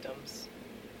 to victims.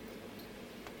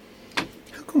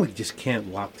 How come we just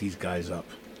can't lock these guys up?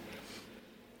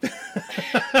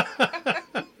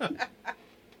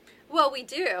 Well, we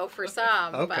do for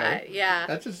some, Okay. but yeah.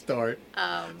 That's a start.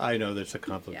 I know that's a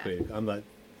complicated. I'm not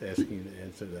asking you to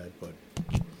answer that, but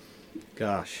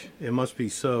gosh, it must be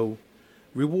so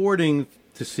rewarding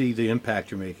to see the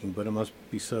impact you're making, but it must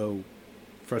be so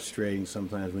frustrating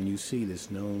sometimes when you see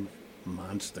this known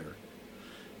monster.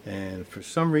 And for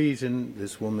some reason,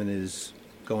 this woman is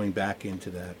going back into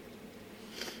that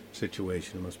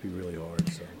situation. It must be really hard.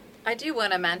 So I do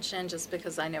want to mention, just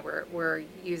because I know we're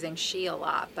using she a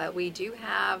lot, but we do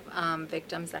have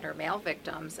victims that are male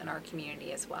victims in our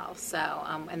community as well. So,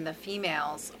 and the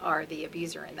females are the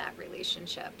abuser in that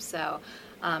relationship. So,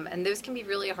 and those can be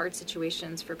really hard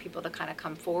situations for people to kind of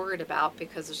come forward about,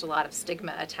 because there's a lot of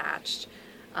stigma attached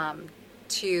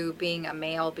to being a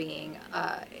male being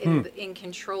in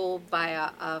control by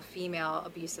a female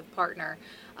abusive partner.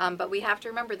 But we have to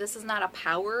remember, this is not a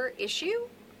power issue.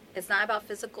 It's not about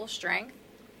physical strength.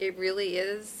 It really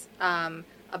is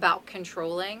about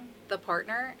controlling the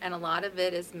partner, and a lot of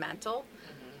it is mental.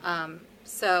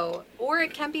 Or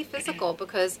it can be physical,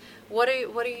 because what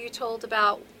are you told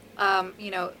about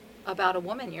about a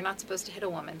woman? You're not supposed to hit a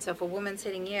woman. So if a woman's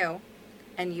hitting you,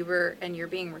 and you're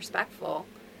being respectful,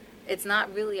 it's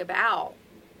not really about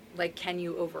like, can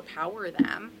you overpower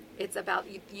them? It's about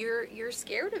you're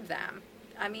scared of them.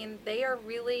 I mean, they are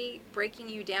really breaking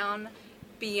you down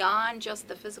beyond just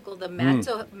the physical. The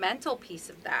mental piece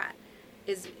of that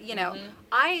is,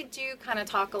 I do kind of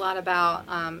talk a lot about,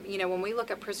 when we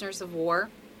look at prisoners of war,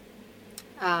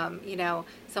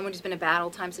 someone who's been in a battle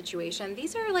time situation.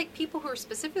 These are like people who are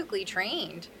specifically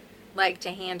trained, like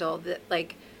to handle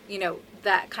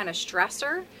that kind of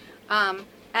stressor,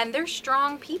 and they're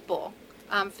strong people,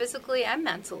 physically and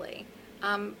mentally.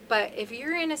 But if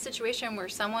you're in a situation where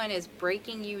someone is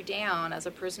breaking you down as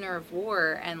a prisoner of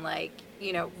war and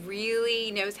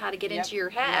really knows how to get into your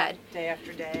head, day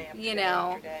after day,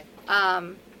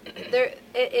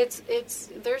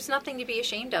 there's nothing to be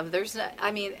ashamed of.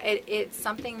 It's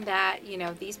something that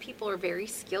these people are very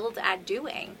skilled at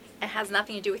doing. It has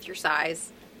nothing to do with your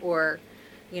size or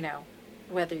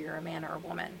whether you're a man or a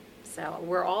woman. So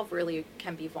we're all really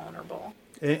can be vulnerable.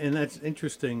 And that's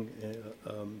interesting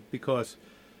because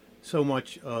so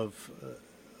much of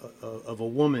a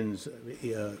woman's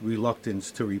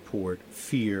reluctance to report,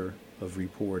 fear of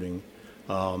reporting,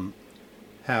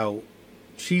 how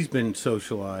she's been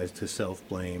socialized to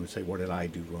self-blame and say, what did I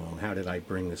do wrong? How did I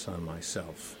bring this on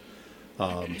myself?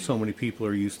 So many people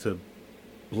are used to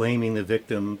blaming the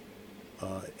victim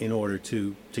in order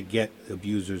to get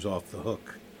abusers off the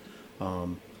hook.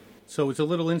 So it's a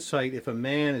little insight. If a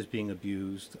man is being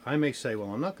abused, I may say,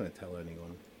 well, I'm not going to tell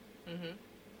anyone.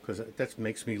 Because that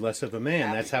makes me less of a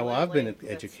man. Absolutely. That's how I've been That's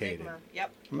educated. stigma.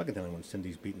 Yep. I'm not going to tell anyone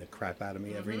Cindy's beating the crap out of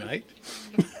me every night.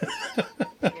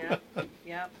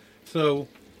 Yep. So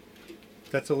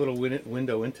that's a little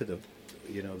window into the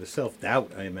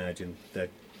self-doubt, I imagine, that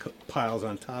piles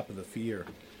on top of the fear.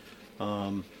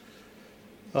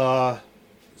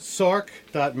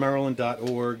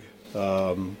 sarc.maryland.org.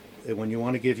 When you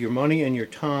want to give your money and your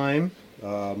time,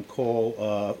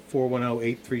 call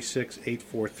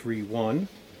 410-836-8431.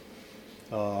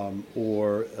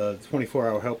 Or the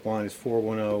 24-hour helpline is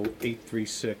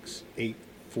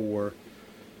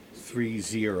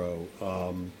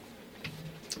 410-836-8430.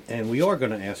 And we are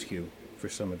going to ask you for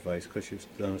some advice because you've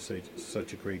done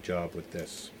such a great job with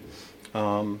this.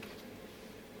 What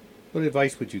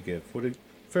advice would you give?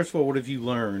 First of all, what have you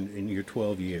learned in your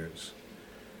 12 years?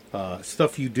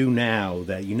 Stuff you do now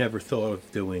that you never thought of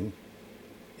doing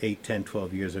 8, 10,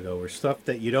 12 years ago, or stuff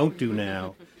that you don't do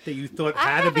now that you thought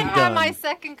had to be done. I haven't had my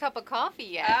second cup of coffee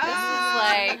yet. This is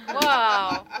like,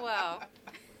 whoa.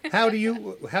 How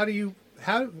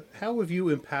have you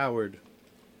empowered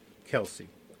Kelsey?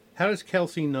 How does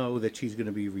Kelsey know that she's going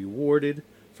to be rewarded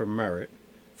for merit,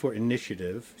 for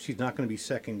initiative? She's not going to be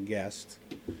second guessed.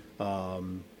 How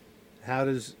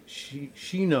does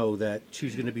she know that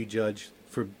she's going to be judged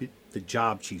for the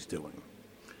job she's doing,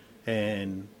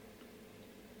 and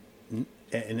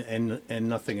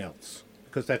nothing else?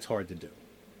 Because that's hard to do.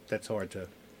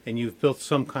 And you've built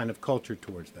some kind of culture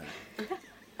towards that.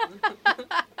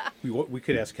 We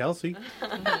could ask Kelsey.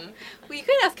 Well, you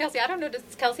could ask Kelsey. I don't know. Does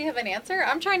Kelsey have an answer?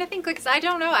 I'm trying to think because I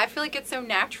don't know. I feel like it's so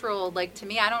natural. Like to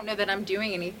me, I don't know that I'm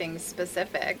doing anything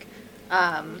specific.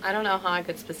 I don't know how I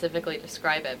could specifically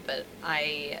describe it, but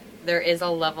there is a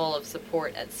level of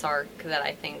support at SARC that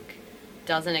I think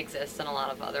doesn't exist in a lot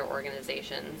of other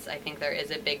organizations. I think there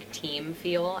is a big team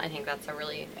feel. I think that's a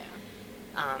really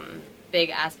big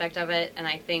aspect of it. And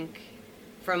I think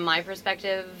from my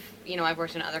perspective, I've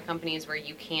worked in other companies where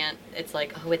you can't, it's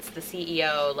like, oh, it's the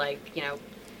CEO,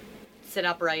 sit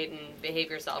upright and behave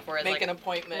yourself. Whereas Make an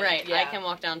appointment. Right. Yeah. I can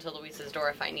walk down to Luisa's door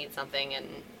if I need something and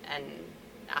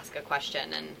ask a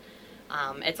question. And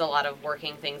it's a lot of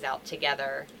working things out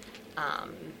together.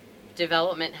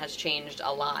 Development has changed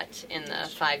a lot in the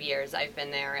 5 years I've been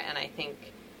there, and I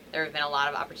think there have been a lot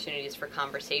of opportunities for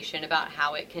conversation about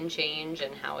how it can change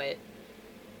and how it,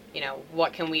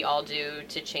 what can we all do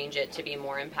to change it to be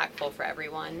more impactful for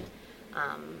everyone.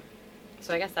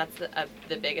 So I guess that's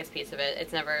the biggest piece of it.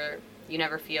 It's you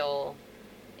never feel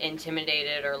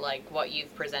intimidated or like what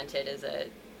you've presented is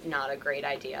not a great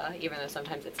idea, even though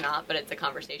sometimes it's not, but it's a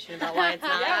conversation about why it's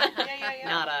not. Yeah.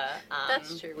 Not a...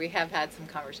 That's true. We have had some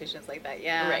conversations like that,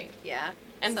 yeah. Right. Yeah.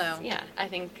 And so, I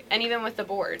think, and even with the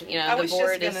board, the I was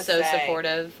board just is gonna so say,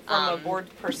 supportive. From a board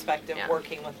perspective, yeah.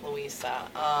 working with Louisa,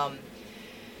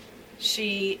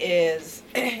 she is,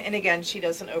 and again, she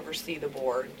doesn't oversee the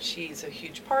board. She's a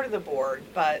huge part of the board,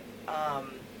 but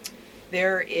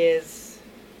there is,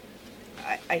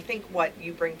 I think what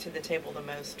you bring to the table the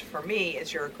most for me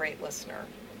is you're a great listener.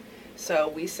 So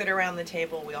we sit around the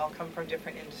table, we all come from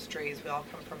different industries, we all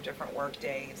come from different work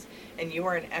days, and you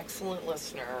are an excellent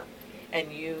listener,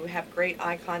 and you have great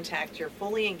eye contact, you're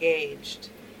fully engaged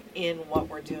in what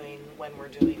we're doing when we're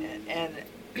doing it. And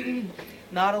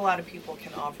not a lot of people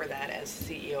can offer that as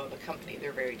CEO of a company.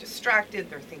 They're very distracted,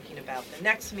 they're thinking about the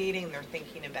next meeting, they're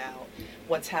thinking about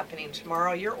what's happening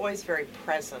tomorrow. You're always very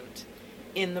present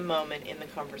in the moment, in the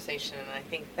conversation, and I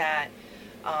think that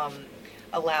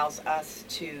allows us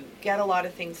to get a lot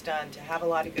of things done, to have a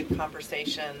lot of good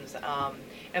conversations.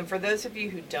 And for those of you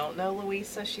who don't know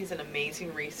Louisa, she's an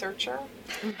amazing researcher.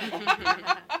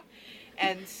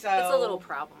 And so It's a little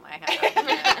problem I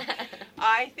have.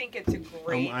 I think it's a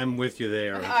great. I'm with you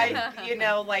there.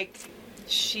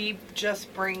 She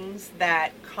just brings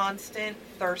that constant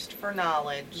thirst for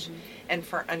knowledge and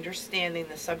for understanding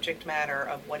the subject matter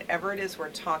of whatever it is we're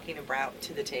talking about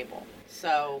to the table.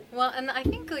 So Well, and I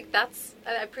think that's,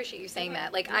 I appreciate you saying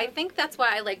that. I think that's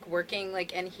why I like working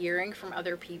and hearing from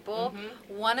other people.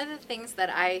 One of the things that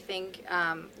I think,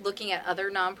 looking at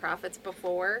other nonprofits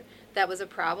before, that was a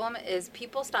problem is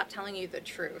people stop telling you the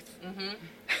truth.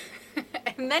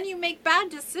 And then you make bad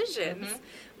decisions.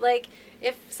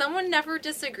 If someone never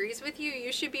disagrees with you,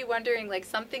 you should be wondering,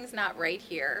 something's not right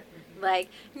here.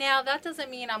 Now that doesn't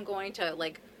mean I'm going to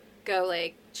go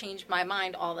change my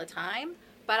mind all the time,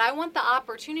 but I want the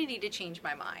opportunity to change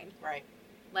my mind. Right.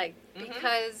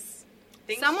 Because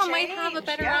Things someone might change. have a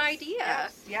better Yes, idea.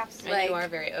 Yes. And you are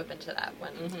very open to that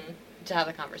to have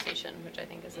a conversation, which I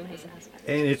think is a nice aspect.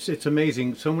 And it's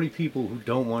amazing. So many people who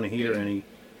don't want to hear any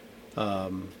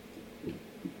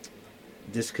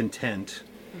discontent.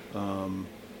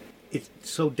 It's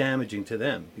so damaging to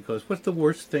them, because what's the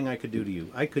worst thing I could do to you?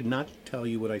 I could not tell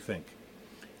you what I think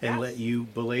and let you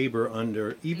belabor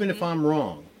under, even if I'm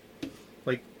wrong.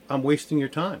 I'm wasting your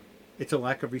time. It's a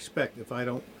lack of respect if I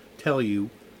don't tell you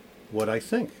what I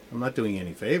think. I'm not doing you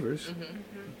any favors.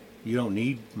 You don't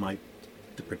need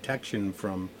the protection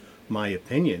from my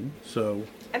opinion. So.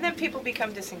 And then people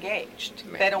become disengaged.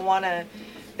 Right. They don't want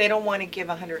to give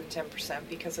 110%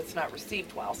 because it's not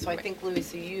received well. So I think,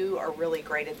 Louisa, you are really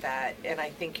great at that, and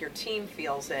I think your team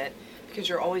feels it because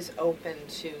you're always open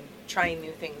to trying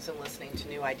new things and listening to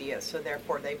new ideas. So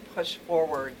therefore, they push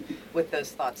forward with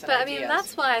those thoughts and But ideas. I mean,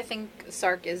 that's why I think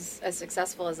SARC is as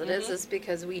successful as it is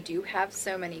because we do have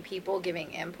so many people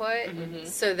giving input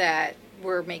so that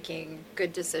we're making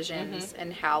good decisions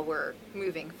and how we're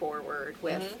moving forward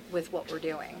with what we're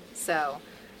doing. So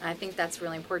I think that's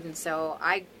really important. So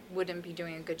I wouldn't be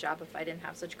doing a good job if I didn't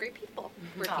have such great people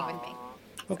working with me.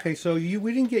 Okay, so we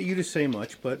didn't get you to say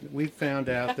much, but we found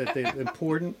out that the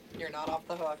important. You're not off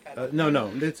the hook.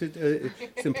 No.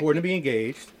 It's important to be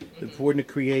engaged. It's important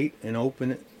to create an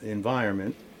open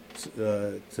environment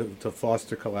to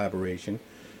foster collaboration,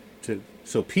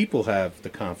 so people have the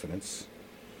confidence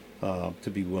to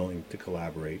be willing to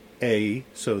collaborate.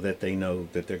 So that they know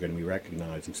that they're going to be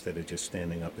recognized instead of just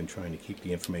standing up and trying to keep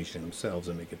the information themselves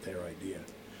and make it their idea.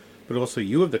 But also,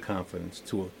 you have the confidence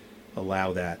to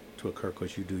allow that to occur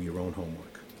because you do your own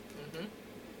homework.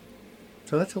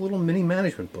 So that's a little mini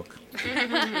management book.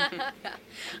 I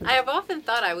have often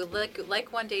thought I would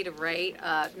like one day to write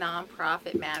a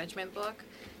nonprofit management book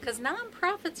because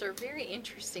nonprofits are very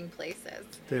interesting places.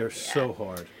 They're so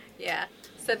hard. Yeah.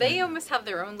 So they almost have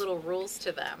their own little rules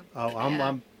to them.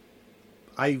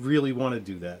 I really want to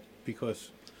do that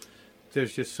because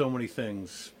there's just so many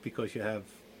things. Because you have,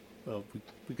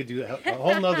 we could do a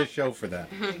whole nother show for that.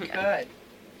 We could.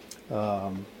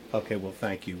 Okay, well,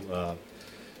 thank you.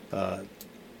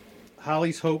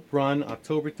 Holly's Hope Run,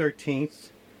 October 13th.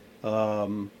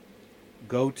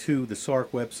 Go to the SARC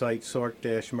website,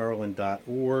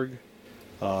 sarc-maryland.org.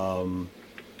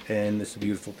 And this is a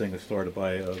beautiful thing. It's started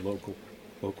by a local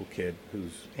kid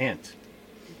whose aunt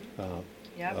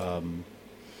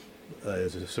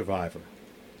is a survivor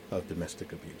of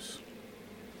domestic abuse.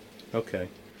 Okay.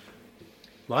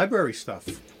 Library stuff.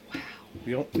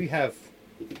 Wow. We have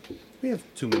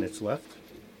 2 minutes left.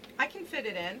 I can fit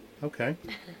it in. Okay.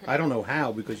 I don't know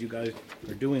how because you guys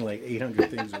are doing 800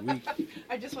 things a week.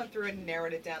 I just went through and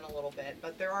narrowed it down a little bit,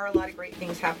 but there are a lot of great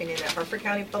things happening at Harford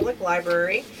County Public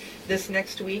Library this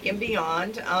next week and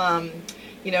beyond.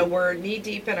 We're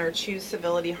knee-deep in our Choose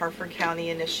Civility Harford County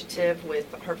initiative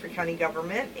with Harford County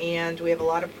government, and we have a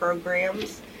lot of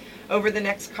programs over the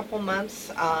next couple months.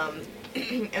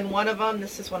 And one of them,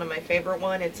 this is one of my favorite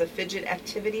one, it's a fidget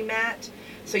activity mat.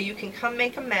 So you can come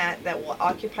make a mat that will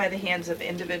occupy the hands of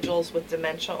individuals with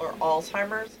dementia or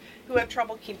Alzheimer's who have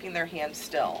trouble keeping their hands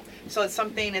still. So it's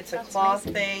a cloth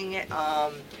thing.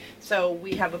 So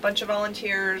we have a bunch of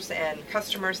volunteers and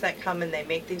customers that come and they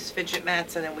make these fidget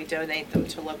mats, and then we donate them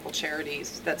to local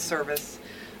charities that service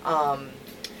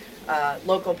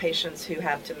local patients who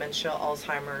have dementia,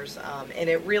 Alzheimer's, and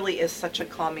it really is such a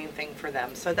calming thing for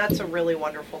them. So that's a really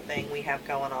wonderful thing we have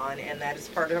going on, and that is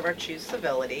part of our Choose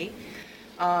Civility.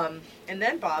 And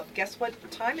then, Bob, guess what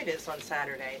time it is on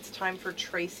Saturday? It's time for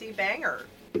Tracy Banger.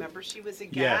 Remember, she was a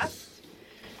guest? Yes.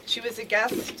 She was a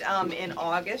guest in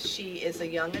August. She is a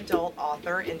young adult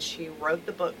author, and she wrote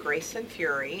the book Grace and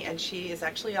Fury, and she is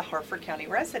actually a Harford County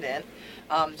resident.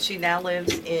 She now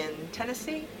lives in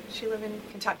Tennessee. She lives in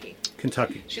Kentucky.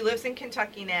 Kentucky. She lives in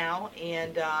Kentucky now,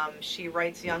 and she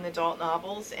writes young adult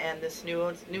novels, and this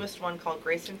newest one called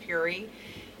Grace and Fury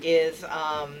is,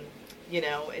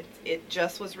 it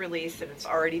just was released, and it's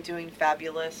already doing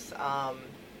fabulous.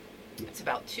 It's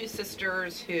about two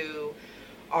sisters who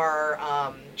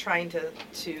are trying to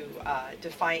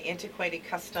defy antiquated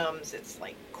customs. It's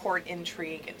like court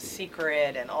intrigue and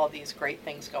secret and all these great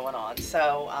things going on.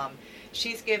 So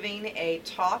she's giving a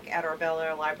talk at our Bel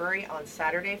Air Library on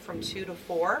Saturday from 2 to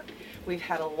 4. We've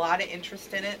had a lot of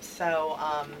interest in it, so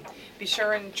be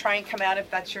sure and try and come out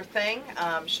if that's your thing.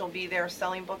 She'll be there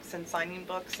selling books and signing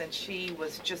books, and she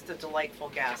was just a delightful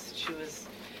guest.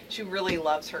 She really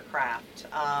loves her craft.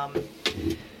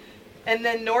 And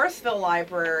then Norrisville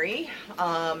Library,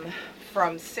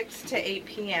 from 6 to 8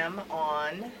 p.m.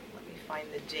 on, let me find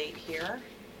the date here,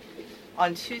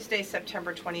 on Tuesday,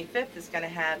 September 25th, is going to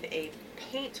have a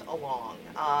paint along.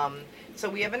 So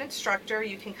we have an instructor.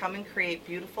 You can come and create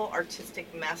beautiful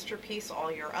artistic masterpiece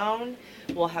all your own.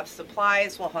 We'll have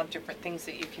supplies. We'll have different things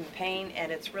that you can paint,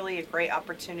 and it's really a great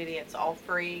opportunity. It's all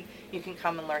free. You can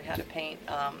come and learn how to paint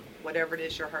whatever it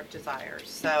is your heart desires.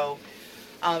 So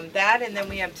that, and then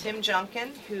we have Tim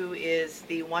Junkin, who is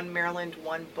the One Maryland,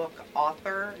 One Book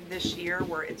author this year,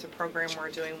 where it's a program we're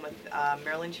doing with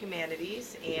Maryland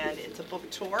Humanities, and it's a book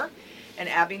tour. And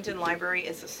Abingdon Library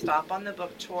is a stop on the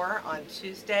book tour on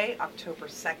Tuesday, October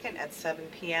 2nd at 7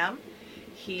 p.m.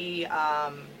 He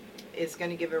is going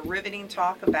to give a riveting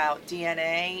talk about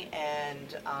DNA,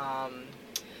 and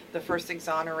the first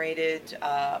exonerated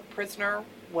prisoner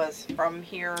was from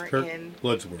here in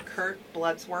Bloodsworth. Kurt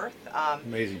Bloodsworth.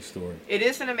 Amazing story. It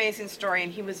is an amazing story,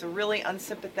 and he was a really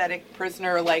unsympathetic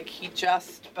prisoner,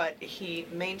 but he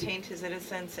maintained his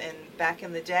innocence, and back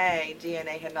in the day,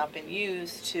 DNA had not been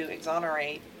used to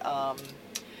exonerate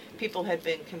people had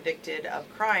been convicted of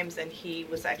crimes, and he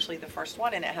was actually the first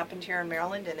one, and it happened here in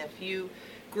Maryland, and if you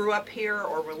grew up here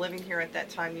or were living here at that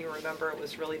time, you remember it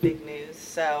was really big news.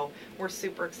 So we're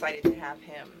super excited to have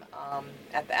him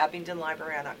at the Abingdon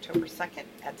Library on October 2nd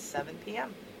at 7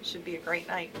 p.m. Should be a great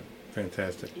night.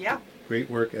 Fantastic. Yeah. Great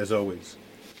work as always.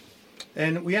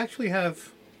 And we actually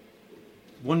have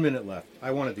 1 minute left.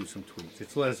 I want to do some tweets.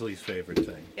 It's Leslie's favorite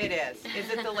thing. It is. Is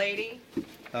it the lady? Is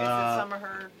it some of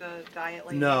her, the diet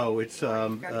lady? No, it's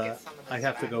I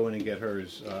have to go in and get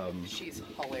hers. She's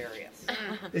hilarious.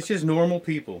 It's just normal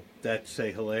people that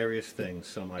say hilarious things,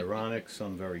 some ironic,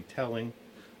 some very telling.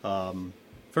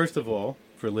 First of all,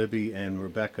 for Libby and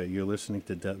Rebecca, you're listening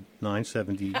to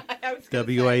 970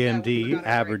 WAMD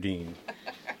Aberdeen.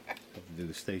 Have to do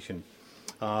the station.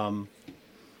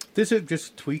 This is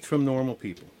just tweets from normal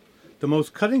people. The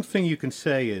most cutting thing you can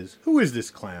say is, "Who is this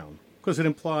clown?" Because it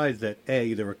implies that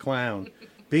A, they're a clown,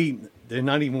 B, they're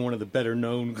not even one of the better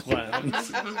known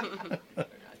clowns.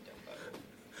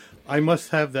 I must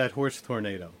have that horse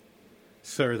tornado.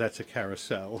 Sir, that's a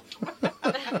carousel.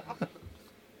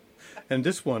 And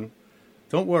this one,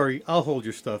 don't worry, I'll hold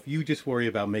your stuff. You just worry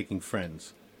about making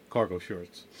friends. Cargo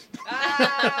shorts.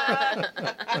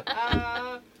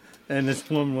 And this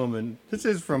one woman, this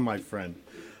is from my friend.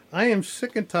 I am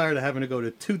sick and tired of having to go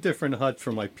to 2 different huts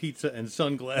for my pizza and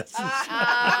sunglasses.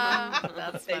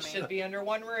 That's they should be under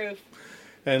one roof.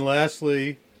 And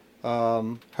lastly,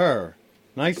 her.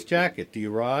 Nice jacket. Do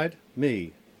you ride?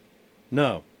 Me.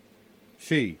 No.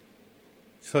 She.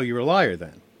 So you're a liar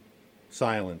then.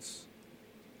 Silence.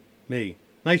 Me.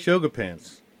 Nice yoga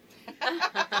pants.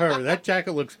 Her. That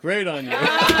jacket looks great on you.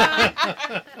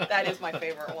 That is my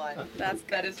favorite one.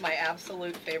 That is my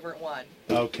absolute favorite one.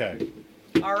 Okay.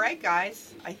 All right,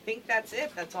 guys. I think that's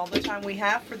it. That's all the time we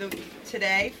have for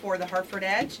today for the Harford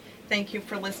Edge. Thank you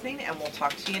for listening, and we'll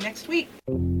talk to you next week.